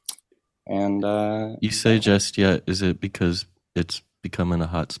 You say just yet, is it because it's becoming a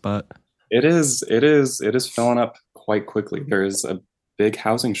hot spot? It is filling up quite quickly. There is a big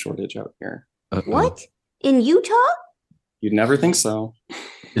housing shortage out here. Uh-oh. What? In Utah? You'd never think so.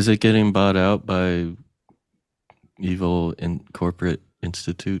 Is it getting bought out by evil and corporate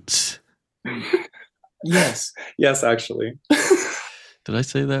institutes? Yes, actually. Did I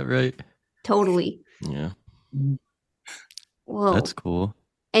say that right? Totally. Yeah, Whoa. that's cool.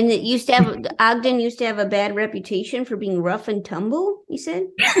 And Ogden used to have a bad reputation for being rough and tumble, you said?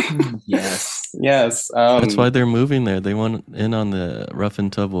 Yes. That's why they're moving there. They want in on the rough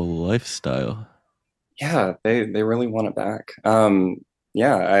and tumble lifestyle. Yeah, they really want it back. I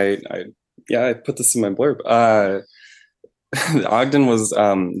put this in my blurb. Ogden was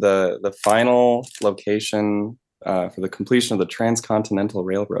the final location for the completion of the Transcontinental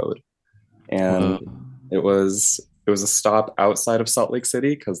Railroad, and it was a stop outside of Salt Lake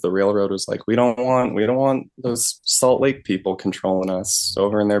City because the railroad was like, we don't want those Salt Lake people controlling us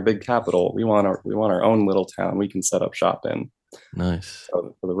over in their big capital. We want our own little town we can set up shop in. Nice.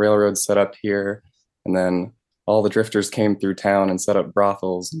 So the railroad set up here, and then all the drifters came through town and set up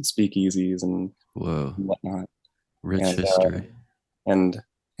brothels and speakeasies and Whoa. whatnot. Rich And, history.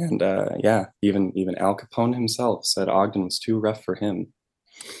 Even Al Capone himself said Ogden was too rough for him.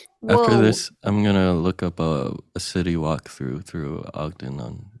 After Whoa. this, I'm gonna look up a city walkthrough through Ogden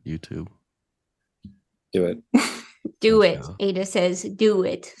on YouTube. Do it. Do it. Okay. Ada says, do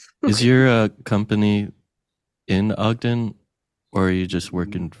it. Is your company in Ogden, or are you just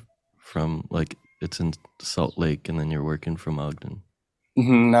working from like it's in Salt Lake and then you're working from Ogden?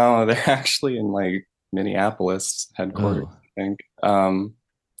 No, they're actually in like Minneapolis headquarters, Oh. I think.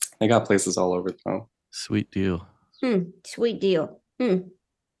 They got places all over though. Sweet deal. Sweet deal.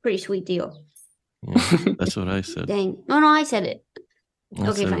 Pretty sweet deal. Yeah, that's what I said. Dang. No, I said it. I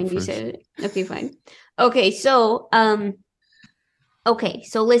Okay, said it fine. You first. said it. Okay, fine. Okay, so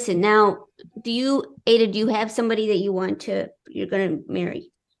listen, now Ada, do you have somebody that you're gonna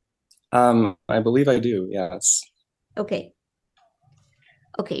marry? I believe I do. Yes. Okay.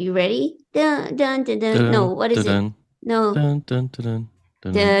 Okay, you ready? Dun dun dun dun. Dun, No, what is it? dun, No. dun, dun, dun,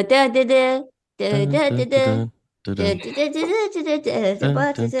 dun, Da da da da da dun, da dun, da da. dun, dun, Da, dun, da, da, da, da, da, da, da, dun,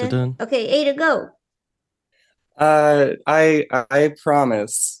 what dun, is dun, it? dun. Okay, Ada, go. I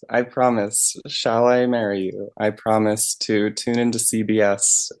promise. Shall I marry you? I promise to tune into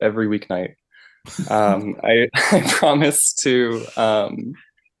CBS every weeknight. I promise to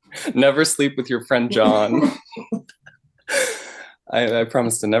never sleep with your friend John. I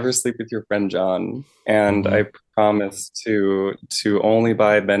promise to never sleep with your friend John, and I promise to only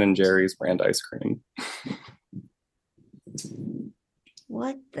buy Ben and Jerry's brand ice cream.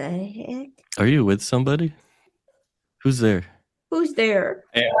 What the heck? Are you with somebody? Who's there? Who's there?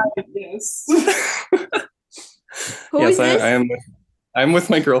 Yes. Who Yes, is this? I am. I'm with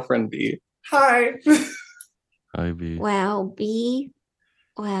my girlfriend B. Hi. I be Wow, B.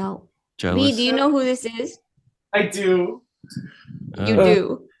 Wow. B, jealous. do you know who this is? I do. You Uh,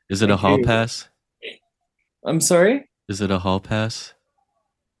 do. Is it a I hall do. pass? I'm sorry? Is it a hall pass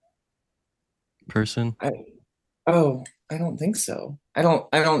person? I don't think so. I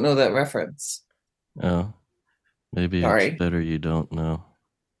don't know that reference. Oh, maybe Sorry. it's better you don't know.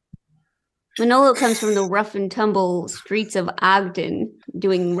 Manolo comes from the rough and tumble streets of Ogden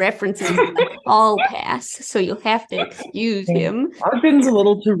doing references to the hall pass, so you'll have to excuse him. Ogden's a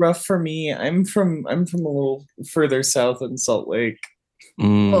little too rough for me. I'm from a little further south in Salt Lake.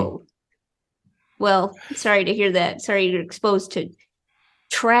 Whoa. Well, sorry to hear that. Sorry you're exposed to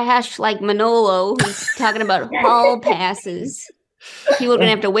trash like Manolo, who's talking about hall passes. People are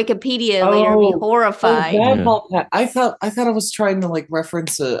gonna have to Wikipedia later and be horrified. that Yeah. hall pass. I thought I was trying to like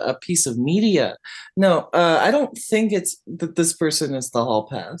reference a piece of media. No, I don't think it's that this person is the hall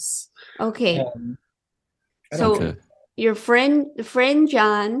pass. Okay. I So don't Okay. your friend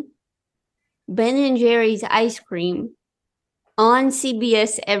John, Ben and Jerry's ice cream on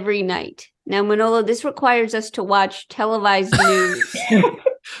CBS every night. Now, Manolo, this requires us to watch televised news.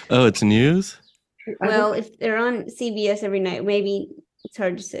 Oh, it's news? Well, if they're on CBS every night, maybe it's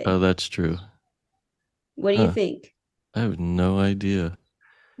hard to say. Oh, that's true. What do you huh. think? I have no idea.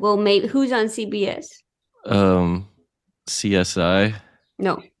 Well, maybe who's on CBS? CSI.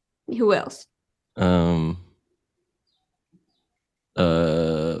 No. Who else?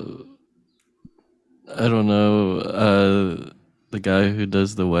 I don't know. The guy who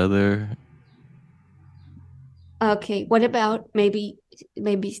does the weather. Okay. What about maybe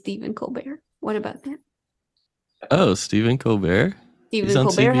Stephen Colbert? What about that? Oh, Stephen Colbert. He's Stephen on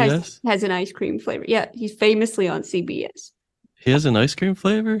Colbert CBS? has an ice cream flavor. Yeah, he's famously on CBS. He has an ice cream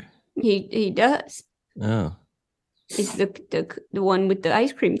flavor? He does. Oh. It's the one with the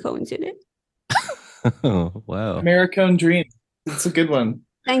ice cream cones in it. Oh, wow. Americone Dream. It's a good one.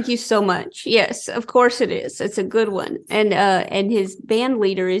 Thank you so much. Yes, of course it is. It's a good one. And his band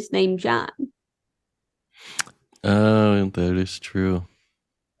leader is named John. Oh, that is true.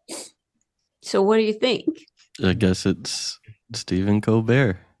 So what do you think? I guess it's Stephen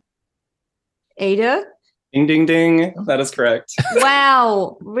Colbert. Ada? Ding ding ding. That is correct.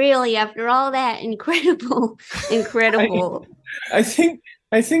 Wow, really? After all that, incredible. I think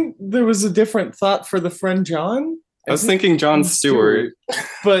there was a different thought for the friend John. I was thinking John Stewart.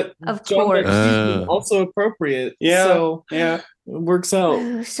 But Of John course. Stewart is also appropriate. Yeah. So Yeah. it works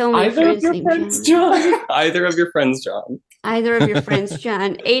out. So many Either of friends your named friends, John. John. Either of your friends, John. Either of your friends,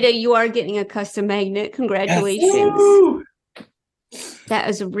 John. Ada, you are getting a custom magnet. Congratulations. Woo! That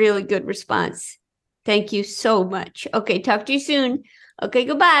was a really good response. Thank you so much. Okay, talk to you soon. Okay,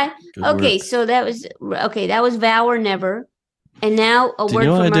 goodbye. Good Okay, work. so that was vow or never. And now a Do you word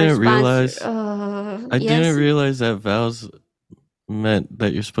know from I our didn't sponsor. realize- I Yes? didn't realize that vows meant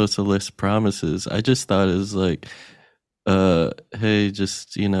that you're supposed to list promises. I just thought it was like, hey,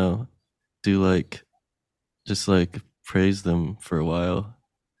 just, do like, just like praise them for a while.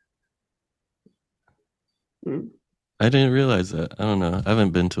 Hmm. I didn't realize that. I don't know. I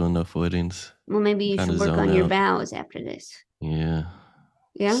haven't been to enough weddings. Well, maybe you Kinda should work zone on your out. vows after this. Yeah.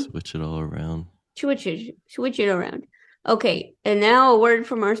 Yeah? Switch it all around. Switch it around. Okay, and now a word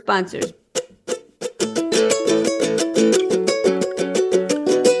from our sponsors.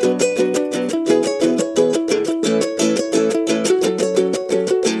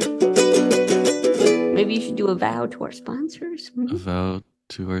 Maybe you should do a vow to our sponsors. A vow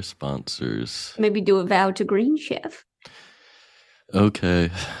to our sponsors. Maybe do a vow to Green Chef. Okay,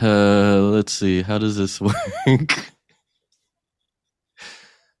 let's see. How does this work?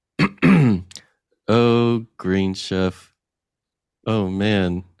 Oh, Green Chef. Oh,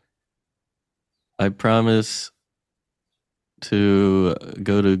 man. I promise to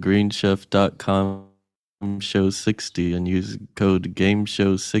go to greenchef.com show 60 and use code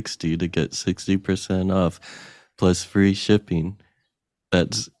GAMESHOW60 to get 60% off plus free shipping.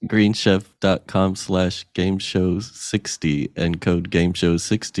 That's greenchef.com/gameshow60 and code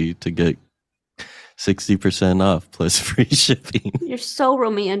GAMESHOW60 to get 60% off plus free shipping. You're so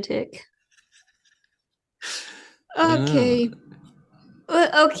romantic. Okay.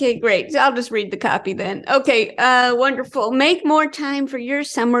 Okay, great. So I'll just read the copy then. Okay, wonderful. Make more time for your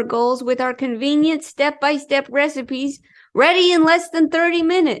summer goals with our convenient step-by-step recipes ready in less than 30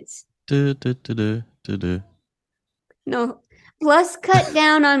 minutes. No. Plus, cut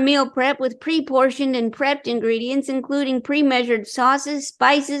down on meal prep with pre-portioned and prepped ingredients, including pre-measured sauces,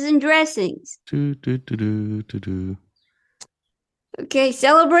 spices, and dressings. Okay,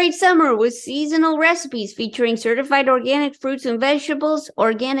 celebrate summer with seasonal recipes featuring certified organic fruits and vegetables,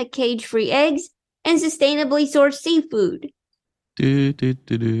 organic cage-free eggs, and sustainably sourced seafood. All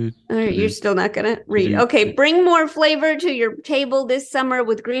right, you're still not going to read. Okay, bring more flavor to your table this summer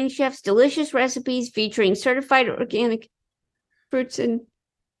with Green Chef's delicious recipes featuring certified organic fruits and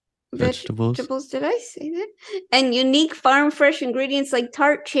vegetables. Did I say that? And unique farm-fresh ingredients like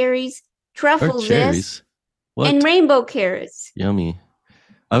tart cherries, truffle zest, and rainbow carrots. Yummy.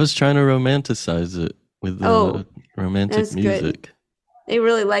 I was trying to romanticize it with the romantic music. Good. They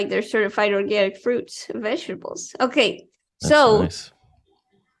really like their certified organic fruits and vegetables. Okay, That's so nice.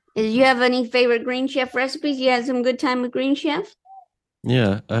 do you have any favorite Green Chef recipes? You had some good time with Green Chef?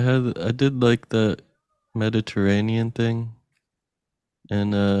 Yeah, I did like the Mediterranean thing.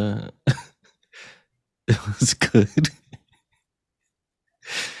 And it was good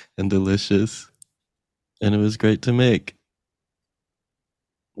and delicious. And it was great to make.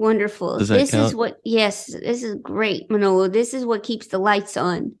 Wonderful. Does that count? This is great, Manolo. This is what keeps the lights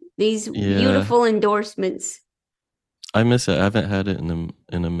on. These beautiful endorsements. I miss it. I haven't had it in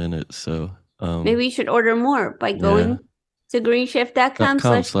a minute, so maybe you should order more by going to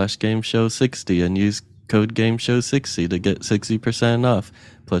greenchef.com/gameshow60 and use code GAMESHOW60 to get 60% off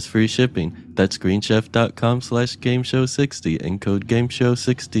plus free shipping. That's greenchef.com/gameshow60 and code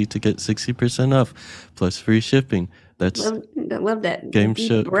GAMESHOW60 to get 60% off plus free shipping. That's I love that.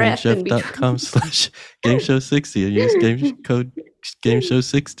 greenchef.com/gameshow60 and use code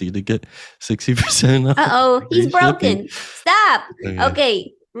GAMESHOW60 to get 60% off. Uh-oh, he's broken. Shipping. Stop.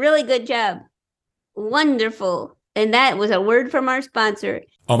 Okay, really good job. Wonderful. And that was a word from our sponsor.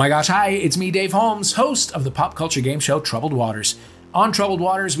 Oh my gosh, hi, it's me, Dave Holmes, host of the pop culture game show Troubled Waters. On Troubled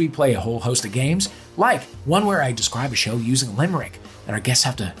Waters, we play a whole host of games, like one where I describe a show using a limerick, and our guests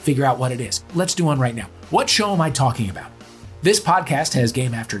have to figure out what it is. Let's do one right now. What show am I talking about? This podcast has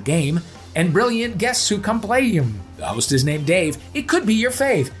game after game, and brilliant guests who come play them. The host is named Dave. It could be your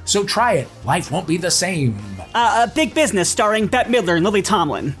fave, so try it. Life won't be the same. Big Business starring Bette Midler and Lily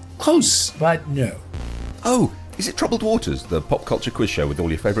Tomlin. Close, but no. Oh, is it Troubled Waters, the pop culture quiz show with all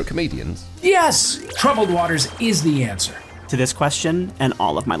your favourite comedians? Yes, Troubled Waters is the answer to this question and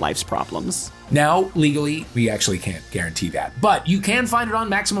all of my life's problems. Now, legally, we actually can't guarantee that, but you can find it on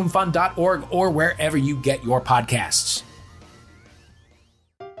MaximumFun.org or wherever you get your podcasts.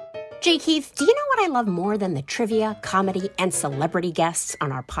 J. Keith, do you know what I love more than the trivia, comedy, and celebrity guests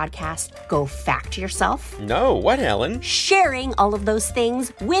on our podcast, Go Fact Yourself? No, what, Helen? Sharing all of those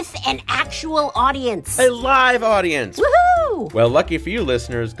things with an actual audience. A live audience. Woohoo! Well, lucky for you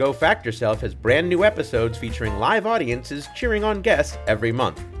listeners, Go Fact Yourself has brand new episodes featuring live audiences cheering on guests every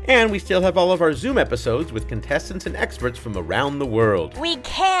month. And we still have all of our Zoom episodes with contestants and experts from around the world. We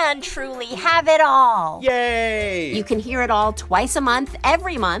can truly have it all. Yay! You can hear it all twice a month,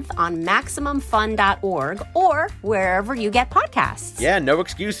 every month on MaximumFun.org or wherever you get podcasts. Yeah, no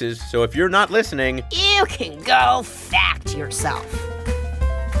excuses. So if you're not listening, you can go fact yourself.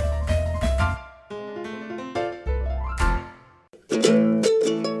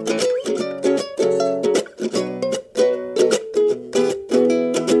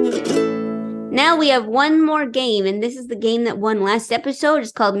 Now we have one more game, and this is the game that won last episode.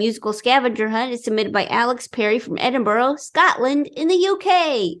 It's called Musical Scavenger Hunt. It's submitted by Alex Perry from Edinburgh, Scotland, in the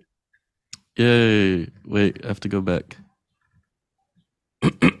UK. Yay. Wait, I have to go back.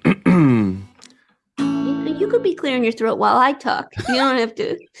 You could be clearing your throat while I talk. You don't have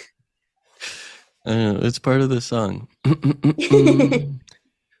to. It's part of the song.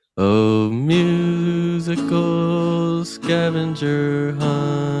 Oh, musical musical scavenger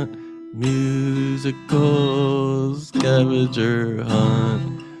hunt. Musical scavenger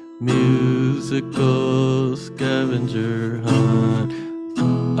hunt. Musical scavenger hunt.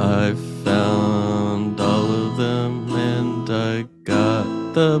 I found all of them and I got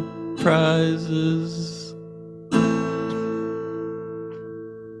the prizes.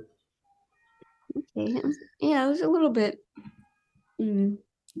 Okay. Yeah, it was a little bit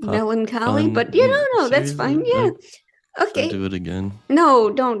Pop melancholy, fun. but no, that's fine. Yeah. Should I Okay. do it again? No,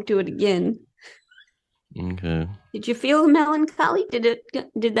 don't do it again. Okay. Did you feel the melancholy? Did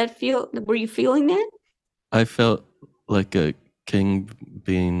that feel? Were you feeling that? I felt like a king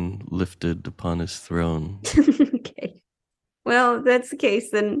being lifted upon his throne. Okay. Well, if that's the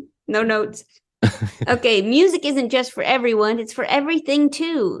case, then no notes. Okay, music isn't just for everyone, it's for everything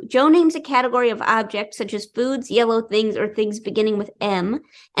too. Joe names a category of objects such as foods, yellow things, or things beginning with M,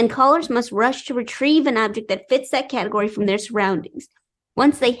 and callers must rush to retrieve an object that fits that category from their surroundings.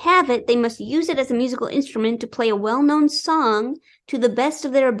 Once they have it, they must use it as a musical instrument to play a well-known song to the best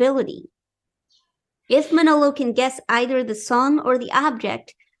of their ability. If Manolo can guess either the song or the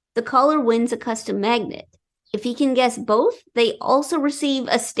object, the caller wins a custom magnet. If he can guess both, they also receive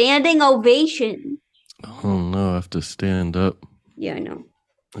a standing ovation. Oh no, I have to stand up. Yeah, I know.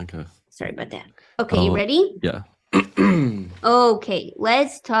 Okay. Sorry about that. Okay, you ready? Yeah. Okay,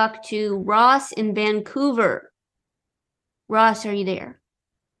 let's talk to Ross in Vancouver. Ross, are you there?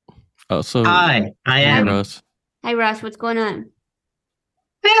 Oh, so Hi, I am. Ross. Hi, Ross. What's going on?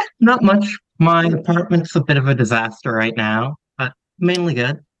 Not much. My apartment's a bit of a disaster right now, but mainly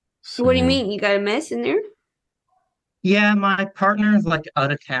good. What do you mean? You got a mess in there? Yeah, my partner's like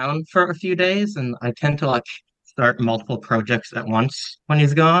out of town for a few days, and I tend to like start multiple projects at once when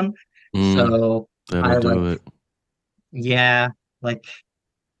he's gone. So I that'll do it. yeah, like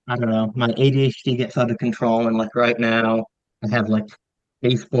I don't know, my ADHD gets out of control, and like right now I have like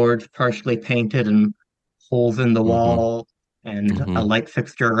baseboards partially painted and holes in the wall and a light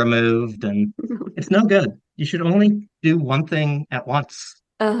fixture removed, and it's no good. You should only do one thing at once.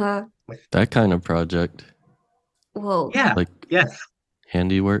 Uh-huh. That kind of project. Whoa. Yeah. Like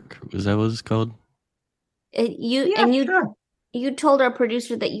handiwork. Is that what it's called? You told our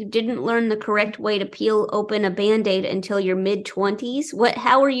producer that you didn't learn the correct way to peel open a Band-Aid until your mid-20s.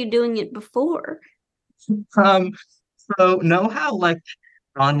 How were you doing it before? So know how like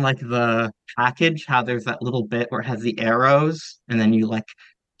on like the package, how there's that little bit where it has the arrows, and then you like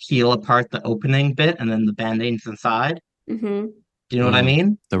peel apart the opening bit, and then the Band-Aid's inside. Mm-hmm. Do you know what I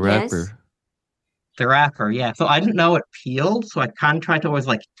mean? The wrapper. The wrapper, yeah. So I didn't know it peeled, so I kind of tried to always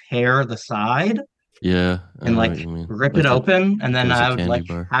like tear the side. Yeah. And like rip it open, and then I would like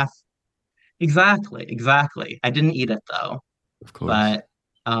half. Exactly. I didn't eat it though. Of course.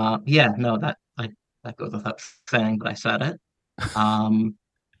 But yeah, no, that goes without saying, but I said it. And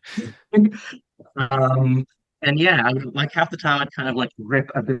yeah, I would like half the time I'd kind of like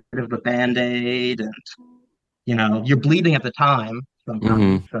rip a bit of the Band-Aid, and you're bleeding at the time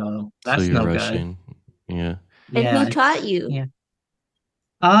sometimes, so that's you're no rushing. good. Yeah. And who taught you? Yeah.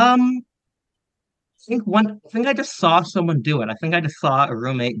 I think I just saw someone do it. I think I just saw a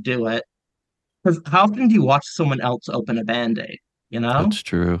roommate do it. Because how often do you watch someone else open a Band-Aid? That's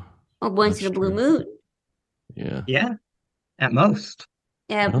true. Well, once in a blue moon. Yeah. Yeah. At most.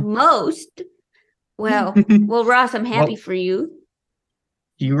 At most. Well, Ross, I'm happy for you.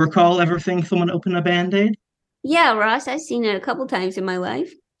 Do you recall ever seeing someone open a Band-Aid? Yeah, Ross, I've seen it a couple times in my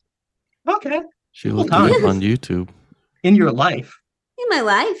life. Okay. She looked it up on YouTube. In your life? In my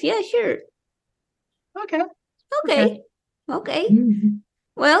life, yeah, sure. Okay.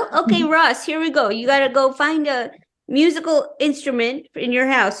 Well, okay, Ross, here we go. You got to go find a musical instrument in your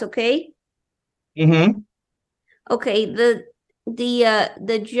house, okay? Mm-hmm. Okay, the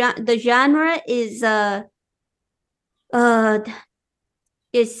genre is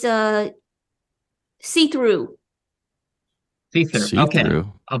see-through. See-through. Okay.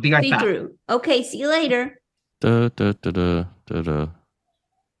 I'll be right back. See-through. Okay, see you later. Da, da, da, da, da, da.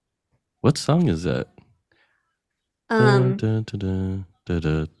 What song is that? Da, da, da, da, da,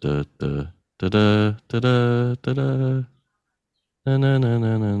 da, da, da, da, da, da, da, da. Na, na, na,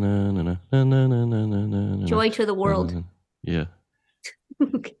 na, na, na, na, na, na, na, na, na. Joy to the World. Yeah.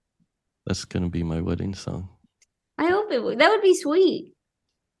 That's gonna be my wedding song. I hope it would. That would be sweet.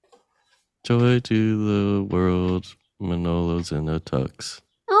 Joy to the world, Manolo's in a tux.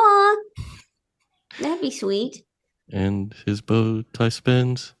 Aw, that'd be sweet. And his bow tie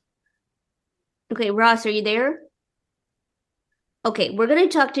spins. Okay, Ross, are you there? Okay, we're going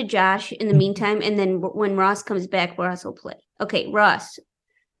to talk to Josh in the meantime, and then when Ross comes back, Ross will play. Okay, Ross,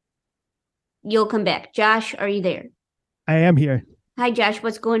 you'll come back. Josh, are you there? I am here. Hi, Josh.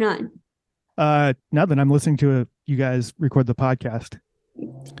 What's going on? Nothing. I'm listening to you guys record the podcast.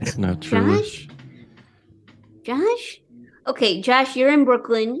 Not true. Josh? Okay, Josh, you're in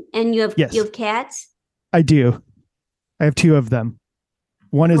Brooklyn and you have Yes. cats? I do. I have two of them.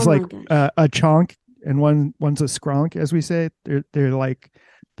 One is Oh my like gosh. a chonk, and one's a skronk, as we say. They're What's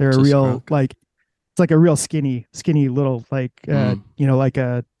a a real skronk? like it's like a real skinny little like like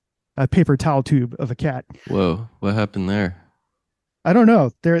a paper towel tube of a cat. Whoa, what happened there? I don't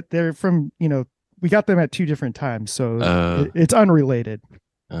know. They're from we got them at two different times, so it's unrelated.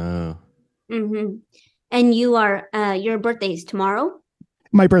 Oh, Mm-hmm. And you are your birthday is tomorrow?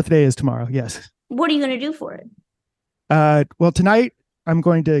 My birthday is tomorrow. Yes. What are you going to do for it? Well, tonight I'm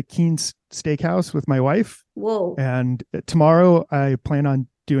going to Keen's Steakhouse with my wife, Whoa. and tomorrow I plan on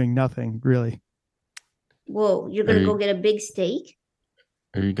doing nothing really. Whoa. You're going Are to you- go get a big steak?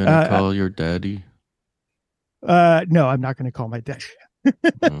 are you gonna call your daddy? No, I'm not going to call my dad.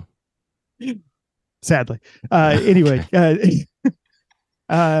 Oh. Sadly. Anyway, yeah,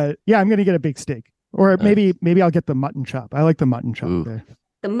 I'm going to get a big steak, or maybe I'll get the mutton chop. I like the mutton chop Ooh. there.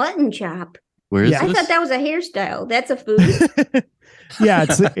 The mutton chop. Where is Yeah. I this? thought that was a hairstyle. That's a food. Yeah,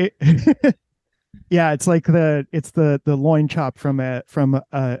 yeah, it's like the loin chop from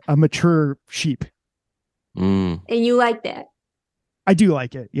a mature sheep. Mm. And you like that? I do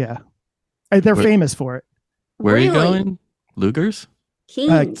like it. Yeah, they're Where- famous for it. Where are you Really? going? Luger's?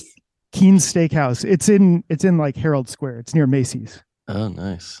 Keen's. Keen's Steakhouse. It's in like Herald Square. It's near Macy's. Oh,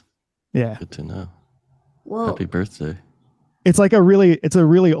 nice. Yeah, Good to know. Whoa. Happy birthday. it's like a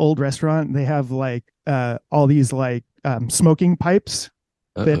really old restaurant. They have like all these like smoking pipes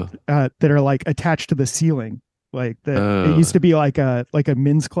Uh-oh. that are like attached to the ceiling. Like it Oh. used to be like a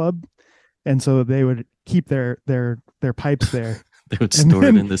men's club, and so they would keep their pipes there. They would And store it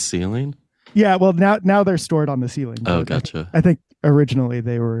then- in the ceiling? Yeah, well now they're stored on the ceiling. Oh, but gotcha. I think originally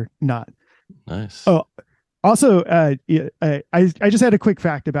they were not. Nice. Oh, also, I just had a quick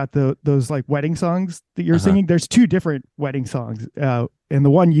fact about those like wedding songs that you're Uh-huh. singing. There's two different wedding songs, and the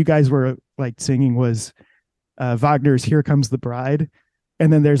one you guys were like singing was Wagner's "Here Comes the Bride,"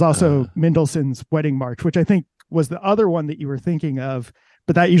 and then there's also Mendelssohn's "Wedding March," which I think was the other one that you were thinking of,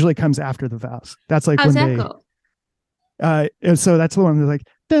 but that usually comes after the vows. That's like How's when that they. go? And so that's the one that's like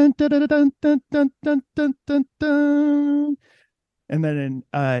dun, dun, dun, dun, dun, dun, dun, dun, dun, dun. And then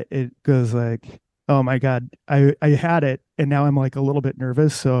it goes like, oh my god, I had it, and now I'm like a little bit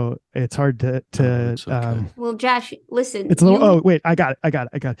nervous, so it's hard to it's okay. Well, Josh, listen. it's a little. you- Oh wait, I got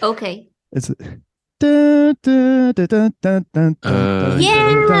it. Okay. It's dun, dun, dun, dun, dun, dun, dun, Yeah!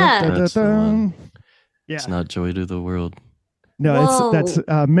 dun, dun, dun, That's the one. dun. Yeah, It's not Joy to the World. no, that's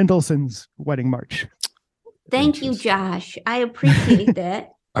Whoa. Mendelssohn's Wedding March. Thank you, Josh. I appreciate that.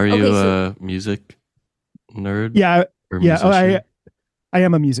 Are you Okay, so- a music nerd? Yeah, Or yeah. Oh, musician? I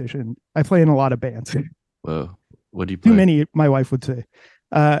am a musician. I play in a lot of bands. Whoa. What do you play? Too many, my wife would say.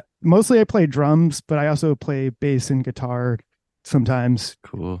 Mostly I play drums, but I also play bass and guitar sometimes.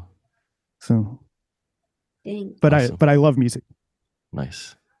 Cool. So, Dang. but Awesome. I love music.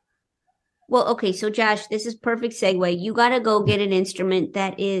 Nice. Well, okay, so Josh, this is perfect segue. You got to go get an instrument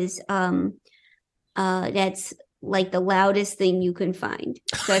that is that's like the loudest thing you can find.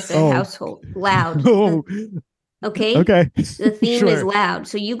 So that's a Oh. household loud. Oh, Okay. okay. The theme is Sure. loud.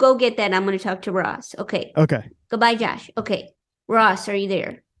 So you go get that. I'm going to talk to Ross. Okay. Okay. Goodbye, Josh. Okay. Ross, are you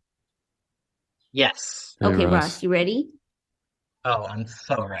there? Yes. Hey, Okay, Ross. Ross, you ready? Oh, I'm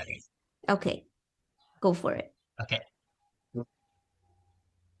so ready. Okay. Go for it. Okay.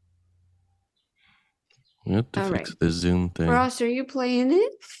 We have to All fix right. the Zoom thing. Ross, are you playing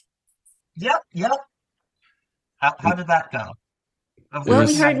it? Yep. How did that go? It Well, we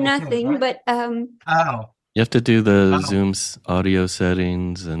was- heard nothing, but Oh, You have to do the Oh. Zoom's audio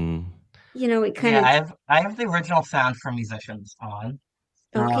settings and you know, it kind yeah. of I have the original sound for musicians on.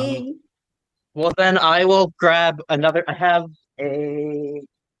 okay. Well, then I will grab another. I have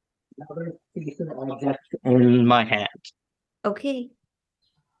another piece of object in my hand. Okay.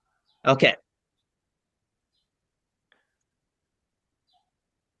 Okay.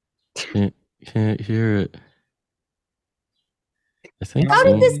 can't hear it. I think How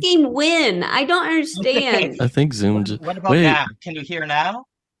did Zoom, this game win? I don't understand. I think Zoom just What about wait. now? Can you hear now?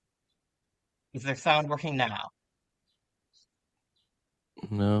 Is their sound working now?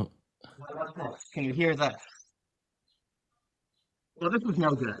 No. What about this? Can you hear this? Well, this is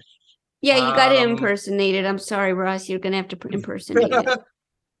no good. Yeah, you got to Um, impersonate it. I'm sorry, Ross. You're gonna have to impersonate it.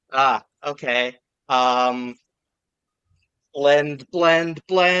 Okay. Blend, blend, blend,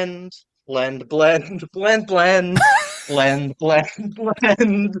 blend, blend, blend, blend, blend, blend,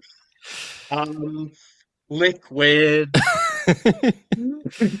 blend.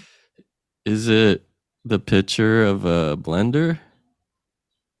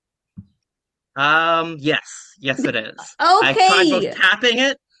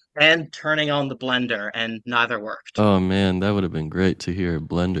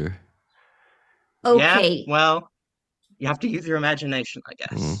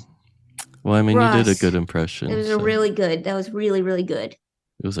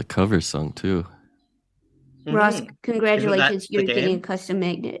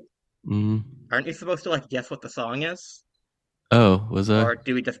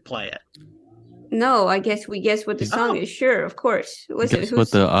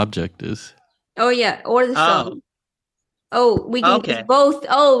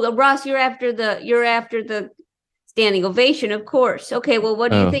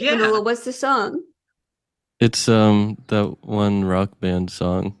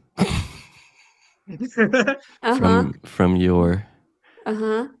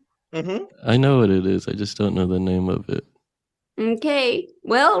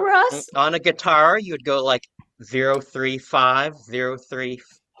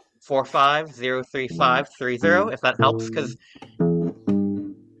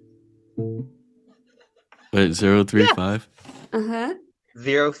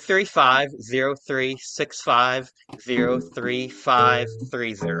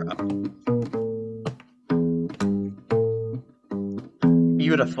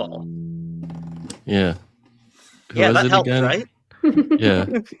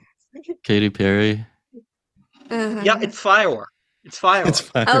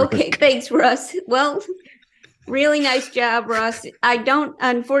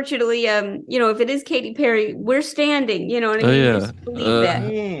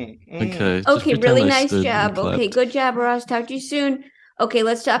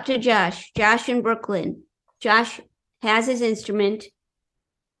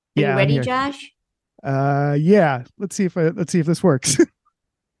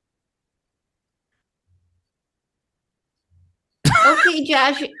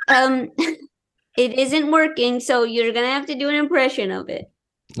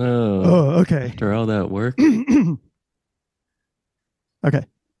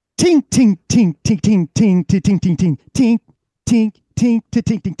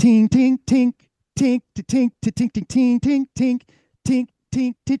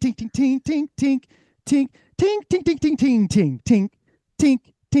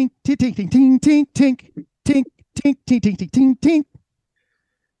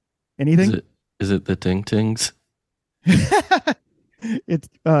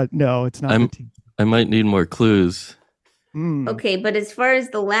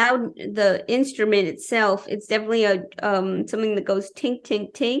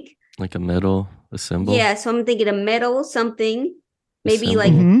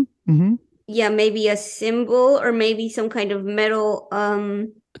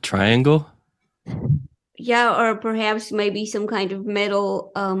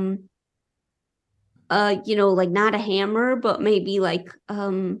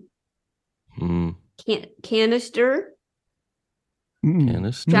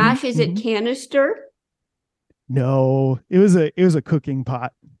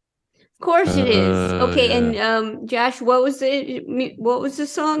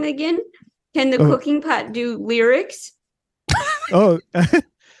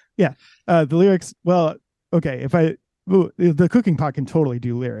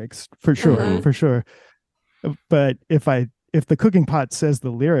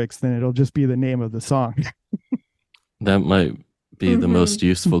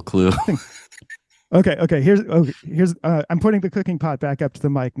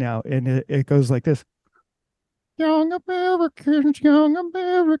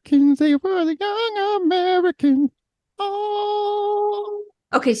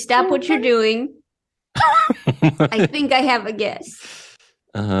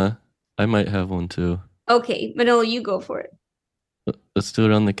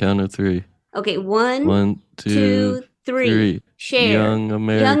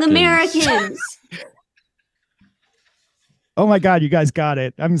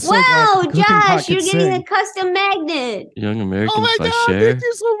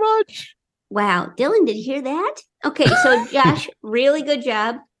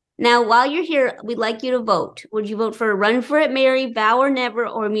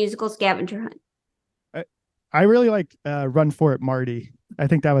 I really like Run For It, Marty. I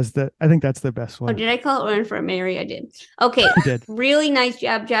think that's the best Oh, one. did I call it Run for Mary? I did. Okay. You did. Really nice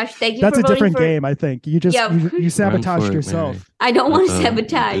job, Josh. Thank you That's for a voting different for game, I think. You just Yeah. you Run sabotaged for it, yourself. Mary. I don't want to You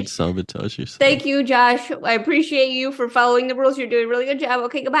sabotage. did sabotage yourself. Thank you, Josh. I appreciate you for following the rules. You're doing a really good job.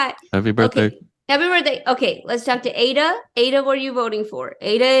 Okay, goodbye. Happy birthday. Okay. Happy birthday. Okay, let's talk to Ada. Ada, what are you voting for?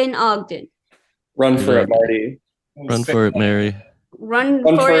 Ada in Ogden. Run for it, Marty. Run for it, Mary. Run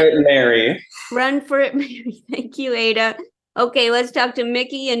Run for it. Mary. Run for it, Mary. Thank you, Ada. Okay, let's talk to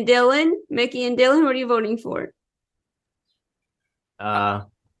Mickey and Dylan. Mickey and Dylan, what are you voting for?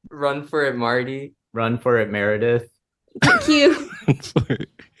 Run for it, Marty. Run for it, Meredith. Thank you.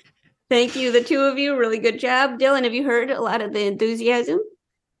 Thank you, the two of you. Really good job. Dylan, have you heard a lot of the enthusiasm?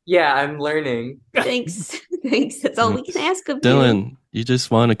 Yeah, I'm learning. Thanks. Thanks. That's all we can ask of you. Dylan, you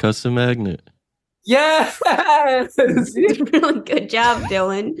just won a custom magnet. Yes! Really good job,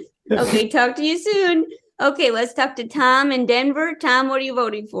 Dylan. Okay, talk to you soon. Okay, let's talk to Tom in Denver. Tom, what are you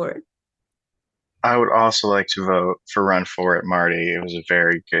voting for? I would also like to vote for Run For It, Marty. It was a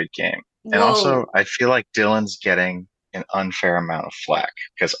very good game. And Whoa. also, I feel like Dylan's getting an unfair amount of flack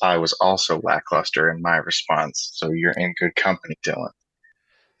because I was also lackluster in my response. So you're in good company, Dylan.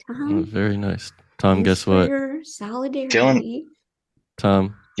 Tom, Very nice. Tom, thanks guess for what? your solidarity. Dylan.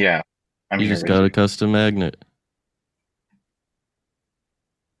 Tom, Yeah. you here just with got you. a custom magnet.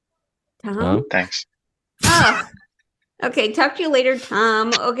 Tom? Thanks. Ah. Okay, talk to you later,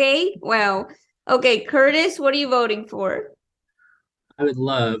 Tom. Okay? Wow. Okay, Curtis, what are you voting for? I would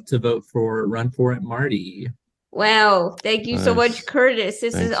love to vote for Run For It, Marty. Wow. Thank you so Nice. much, Curtis.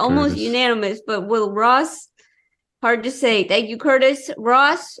 This is Thanks, almost Curtis. unanimous, but will Ross? Hard to say. Thank you, Curtis.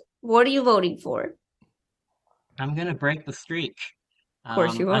 Ross, what are you voting for? I'm gonna break the streak. Of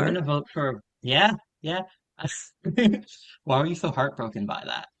course you I'm are. gonna vote for yeah. Why were you so heartbroken by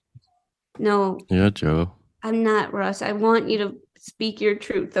that? No, Yeah, Joe. I'm not, Ross. I want you to speak your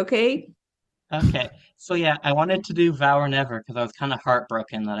truth, okay? Okay, so yeah, I wanted to do Vow or Never because I was kind of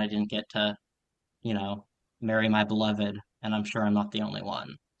heartbroken that I didn't get to, marry my beloved, and I'm sure I'm not the only one.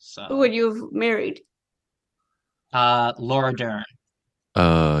 Who So, would you have married? Laura Dern.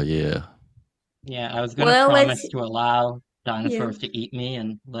 Yeah. Yeah, I was gonna Well, promise let's. to allow Yeah. dinosaurs to eat me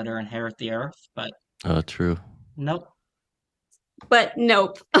and let her inherit the earth, but True. nope. But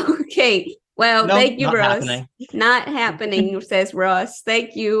nope. Okay. Well, Nope, thank you, not Ross. happening. Not happening, says Ross.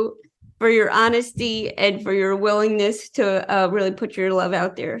 Thank you for your honesty and for your willingness to really put your love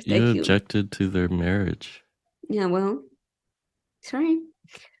out there. Thank You you. objected to their marriage. Yeah, well, sorry.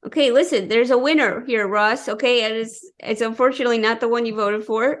 Okay, listen, there's a winner here, Ross. Okay, it's unfortunately not the one you voted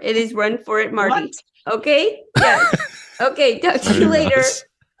for. It is Run For It, Marty. Okay? Yes. Okay, talk to you Sorry, later. Ross.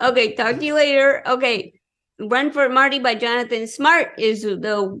 Okay, talk to you later. Okay. Run For It, Marty by Jonathan Smart is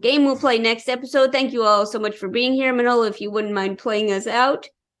the game we'll play next episode. Thank you all so much for being here. Manolo, if you wouldn't mind playing us out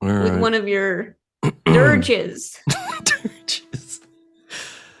All with right. one of your dirges.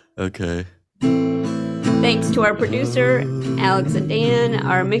 Okay. Thanks to our producer, Alex and Dan,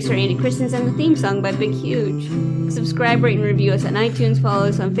 our mixer, Andy Christensen, and the theme song by Big Huge. Subscribe, rate, and review us on iTunes. Follow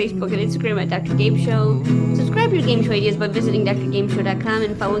us on Facebook and Instagram at Dr. Game Show. Subscribe to your game show ideas by visiting drgameshow.com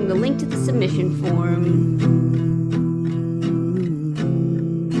and following the link to the submission form.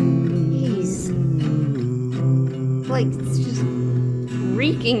 Jeez. Like, it's just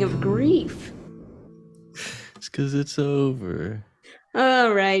reeking of grief. It's because it's over.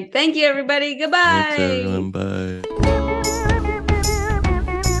 All right. Thank you, everybody. Goodbye. Thanks, everyone. Bye.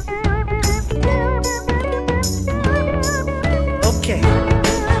 Okay.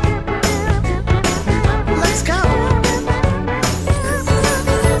 Let's go.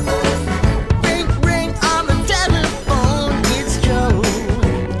 Ring, ring on the telephone. It's Joe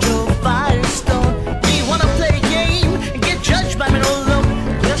Firestone. We wanna play a game and get judged by Manolo.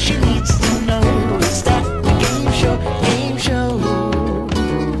 Well, she needs to know it's that game show, game show,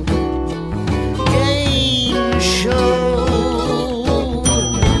 game show.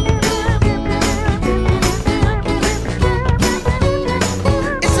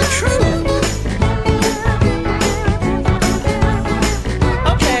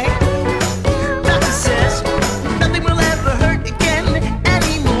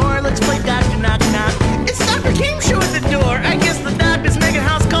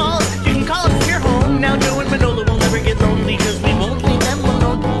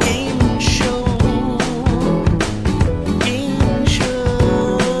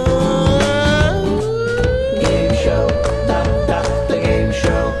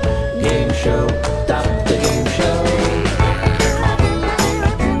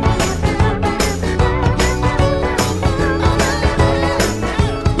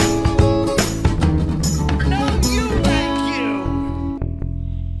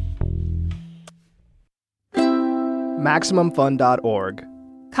 MaximumFun.org.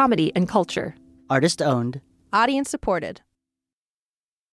 Comedy and culture. Artist owned. Audience supported.